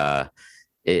that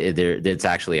it's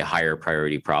actually a higher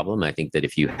priority problem. I think that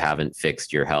if you haven't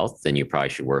fixed your health, then you probably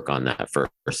should work on that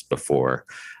first before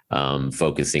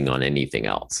focusing on anything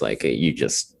else. Like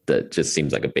that just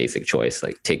seems like a basic choice.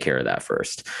 Like take care of that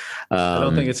first. I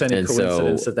don't think it's any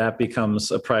coincidence that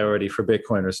becomes a priority for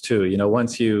Bitcoiners too.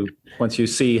 Once you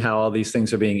see how all these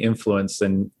things are being influenced,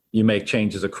 then you make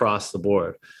changes across the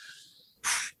board.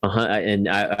 And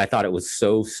I thought it was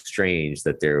so strange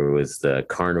that there was the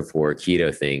carnivore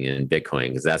keto thing in Bitcoin,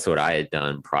 because that's what I had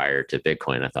done prior to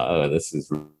Bitcoin. I thought, oh, this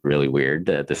is really weird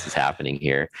that this is happening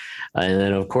here. And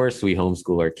then, of course, we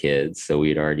homeschool our kids. So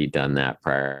we'd already done that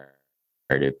prior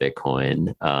to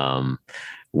Bitcoin,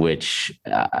 which,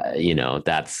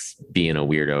 that's being a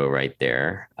weirdo right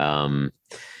there.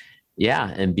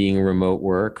 And being remote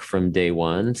work from day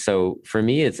one. So for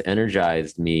me, it's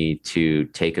energized me to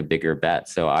take a bigger bet.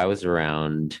 So I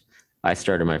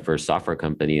started my first software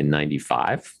company in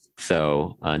 1995.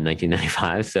 So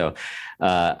 1995. So,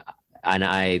 and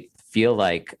I feel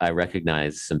like I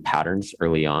recognized some patterns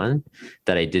early on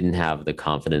that I didn't have the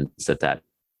confidence at that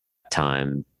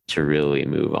time to really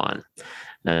move on.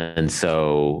 And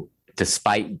so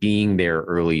despite being there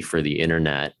early for the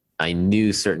internet, I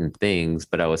knew certain things,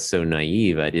 but I was so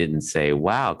naive. I didn't say,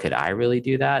 wow, could I really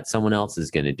do that? Someone else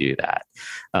is going to do that.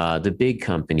 The big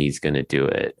company's going to do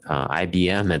it.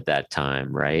 IBM at that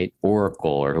time, right?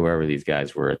 Oracle or whoever these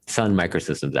guys were, Sun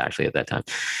Microsystems actually at that time.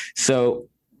 So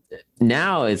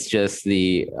now it's just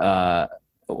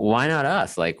why not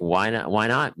us? Like, why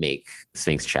not make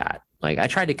Sphinx Chat? Like, I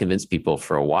tried to convince people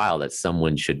for a while that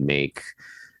someone should make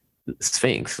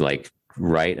Sphinx, like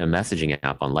write a messaging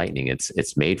app on Lightning.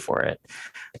 It's made for it.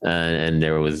 And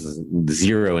there was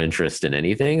zero interest in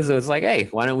anything. So it's like, hey,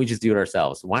 why don't we just do it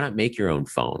ourselves? Why not make your own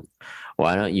phone?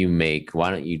 Why don't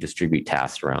you distribute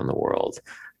tasks around the world?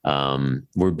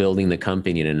 We're building the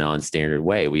company in a non-standard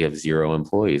way. We have 0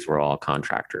 employees. We're all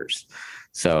contractors.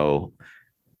 So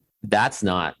that's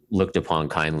not looked upon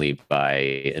kindly by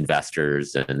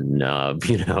investors and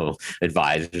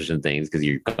advisors and things, because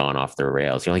you've gone off the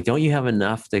rails. You're like, don't you have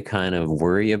enough to kind of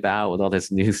worry about with all this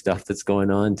new stuff that's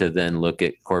going on to then look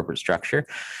at corporate structure?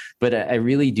 But I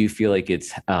really do feel like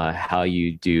it's how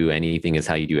you do anything is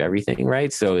how you do everything,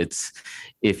 right? So it's,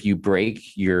 if you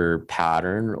break your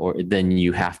pattern, or then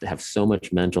you have to have so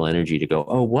much mental energy to go,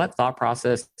 oh, what thought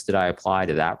process did I apply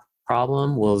to that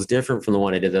problem? Well, it's different from the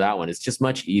one I did to that one. It's just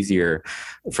much easier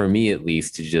for me, at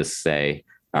least, to just say,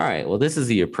 all right, well, this is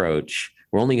the approach.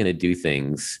 We're only going to do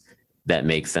things that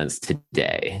make sense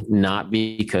today, not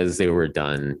because they were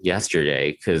done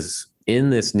yesterday. Because in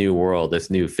this new world, this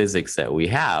new physics that we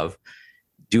have,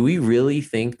 do we really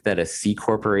think that a C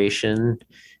corporation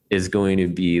is going to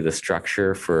be the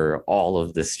structure for all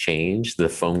of this change, the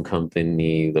phone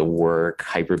company, the work,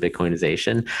 hyper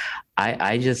Bitcoinization?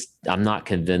 I'm not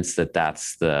convinced that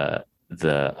that's the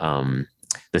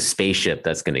spaceship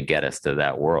that's going to get us to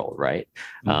that world, right?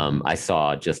 Mm-hmm. I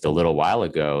saw just a little while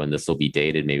ago, and this will be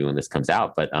dated maybe when this comes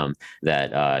out, but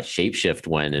that Shapeshift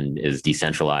went and is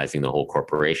decentralizing the whole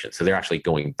corporation. So they're actually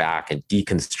going back and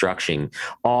deconstructing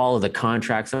all of the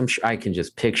contracts. I'm sure I can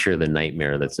just picture the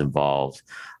nightmare that's involved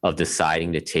of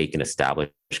deciding to take an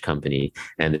established company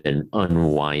and then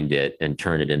unwind it and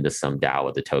turn it into some DAO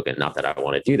with a token. Not that I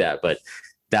want to do that, but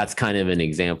that's kind of an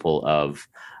example of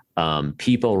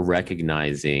people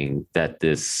recognizing that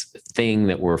this thing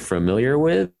that we're familiar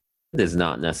with is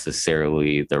not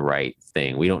necessarily the right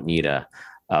thing. We don't need a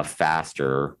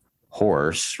faster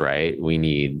horse, right? We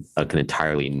need an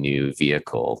entirely new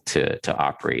vehicle to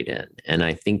operate in. And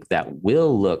I think that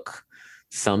will look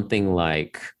something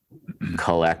like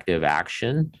collective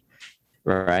action,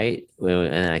 right?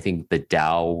 And I think the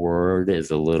DAO word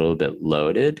is a little bit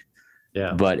loaded.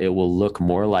 Yeah. But it will look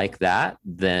more like that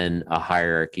than a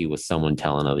hierarchy with someone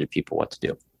telling other people what to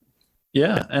do.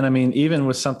 Yeah. And I mean, even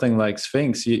with something like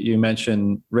Sphinx, you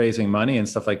mentioned raising money and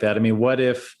stuff like that. I mean, what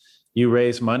if you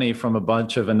raise money from a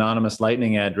bunch of anonymous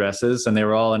Lightning addresses and they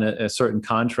were all in a certain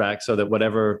contract, so that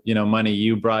whatever, money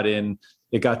you brought in,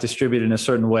 it got distributed in a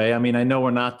certain way? I mean, I know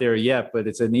we're not there yet, but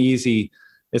it's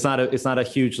not a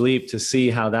huge leap to see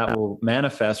how that will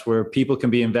manifest, where people can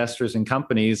be investors in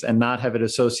companies and not have it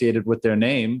associated with their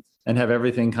name and have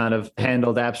everything kind of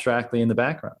handled abstractly in the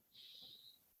background.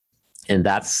 And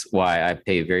that's why I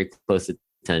pay very close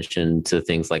attention to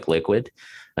things like Liquid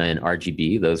and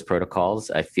RGB, those protocols.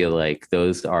 I feel like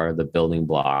those are the building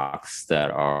blocks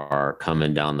that are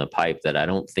coming down the pipe that I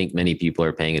don't think many people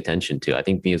are paying attention to. I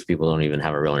think most people don't even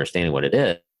have a real understanding what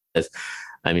it is.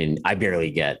 I mean, I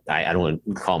barely I don't want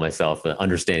to call myself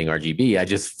understanding RGB. I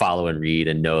just follow and read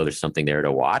and know there's something there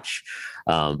to watch.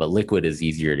 But Liquid is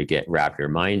easier to wrap your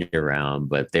mind around.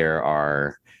 But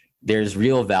there's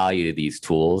real value to these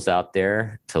tools out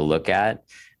there to look at.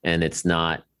 And it's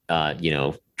not,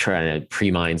 trying to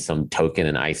pre-mine some token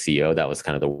and ICO. That was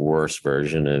kind of the worst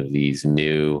version of these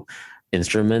new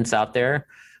instruments out there.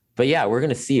 But yeah, we're going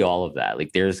to see all of that.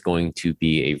 Like, there's going to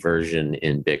be a version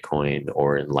in Bitcoin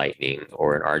or in Lightning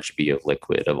or in RGB of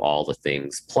Liquid of all the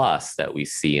things plus that we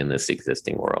see in this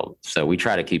existing world. So we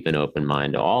try to keep an open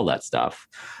mind to all that stuff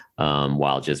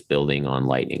while just building on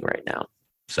Lightning right now.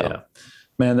 So. Yeah.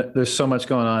 Man, there's so much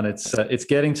going on. It's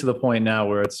getting to the point now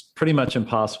where it's pretty much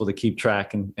impossible to keep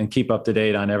track and keep up to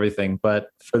date on everything. But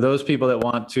for those people that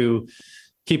want to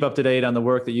keep up to date on the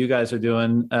work that you guys are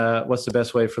doing, what's the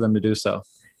best way for them to do so?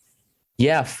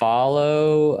 Yeah,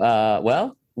 follow.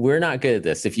 Well, we're not good at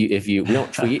this. We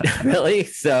don't tweet really.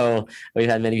 So we've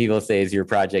had many people say, "Is your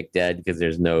project dead?" because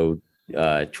there's no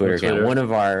Twitter account. One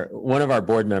of our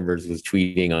board members was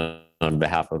tweeting on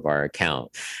behalf of our account,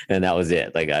 and that was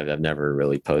it. Like, I've never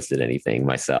really posted anything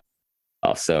myself.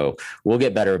 So we'll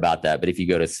get better about that. But if you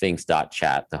go to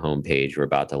sphinx.chat, the homepage, we're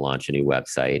about to launch a new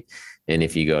website. And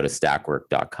if you go to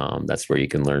stackwork.com, that's where you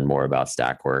can learn more about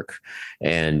Stackwork.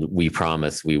 And we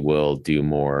promise we will do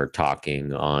more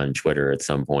talking on Twitter at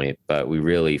some point. But we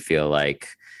really feel like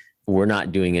we're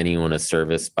not doing anyone a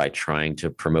service by trying to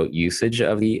promote usage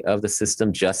of the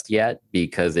system just yet,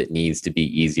 because it needs to be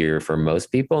easier for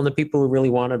most people, and the people who really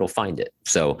want it will find it.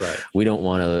 So we don't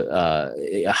want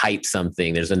to hype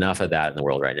something. There's enough of that in the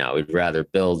world right now. We'd rather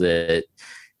build it,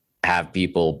 have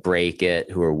people break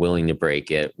it who are willing to break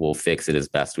it. We'll fix it as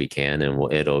best we can,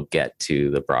 and it'll get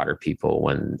to the broader people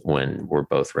when we're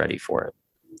both ready for it.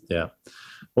 Yeah.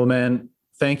 Well, man,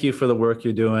 thank you for the work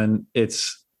you're doing.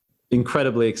 It's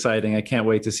incredibly exciting. I can't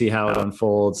wait to see how it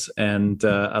unfolds. And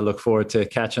I look forward to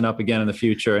catching up again in the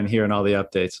future and hearing all the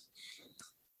updates.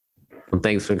 Well,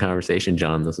 thanks for the conversation,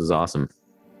 John. This was awesome.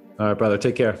 All right, brother.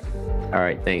 Take care. All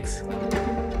right. Thanks.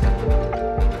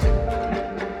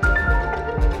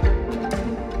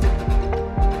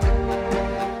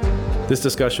 This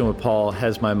discussion with Paul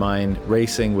has my mind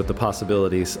racing with the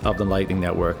possibilities of the Lightning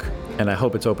Network, and I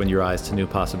hope it's opened your eyes to new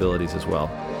possibilities as well.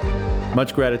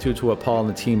 Much gratitude to what Paul and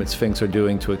the team at Sphinx are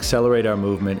doing to accelerate our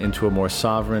movement into a more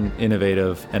sovereign,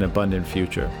 innovative, and abundant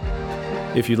future.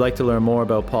 If you'd like to learn more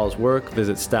about Paul's work,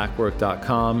 visit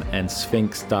stackwork.com and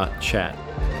sphinx.chat.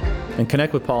 And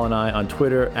connect with Paul and I on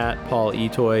Twitter at Paul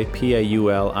Itoi,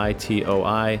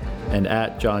 Paulitoi, and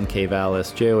at John K.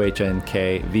 Vallis, JohnKVallis.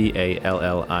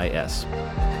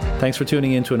 Thanks for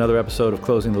tuning in to another episode of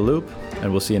Closing the Loop,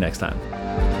 and we'll see you next time.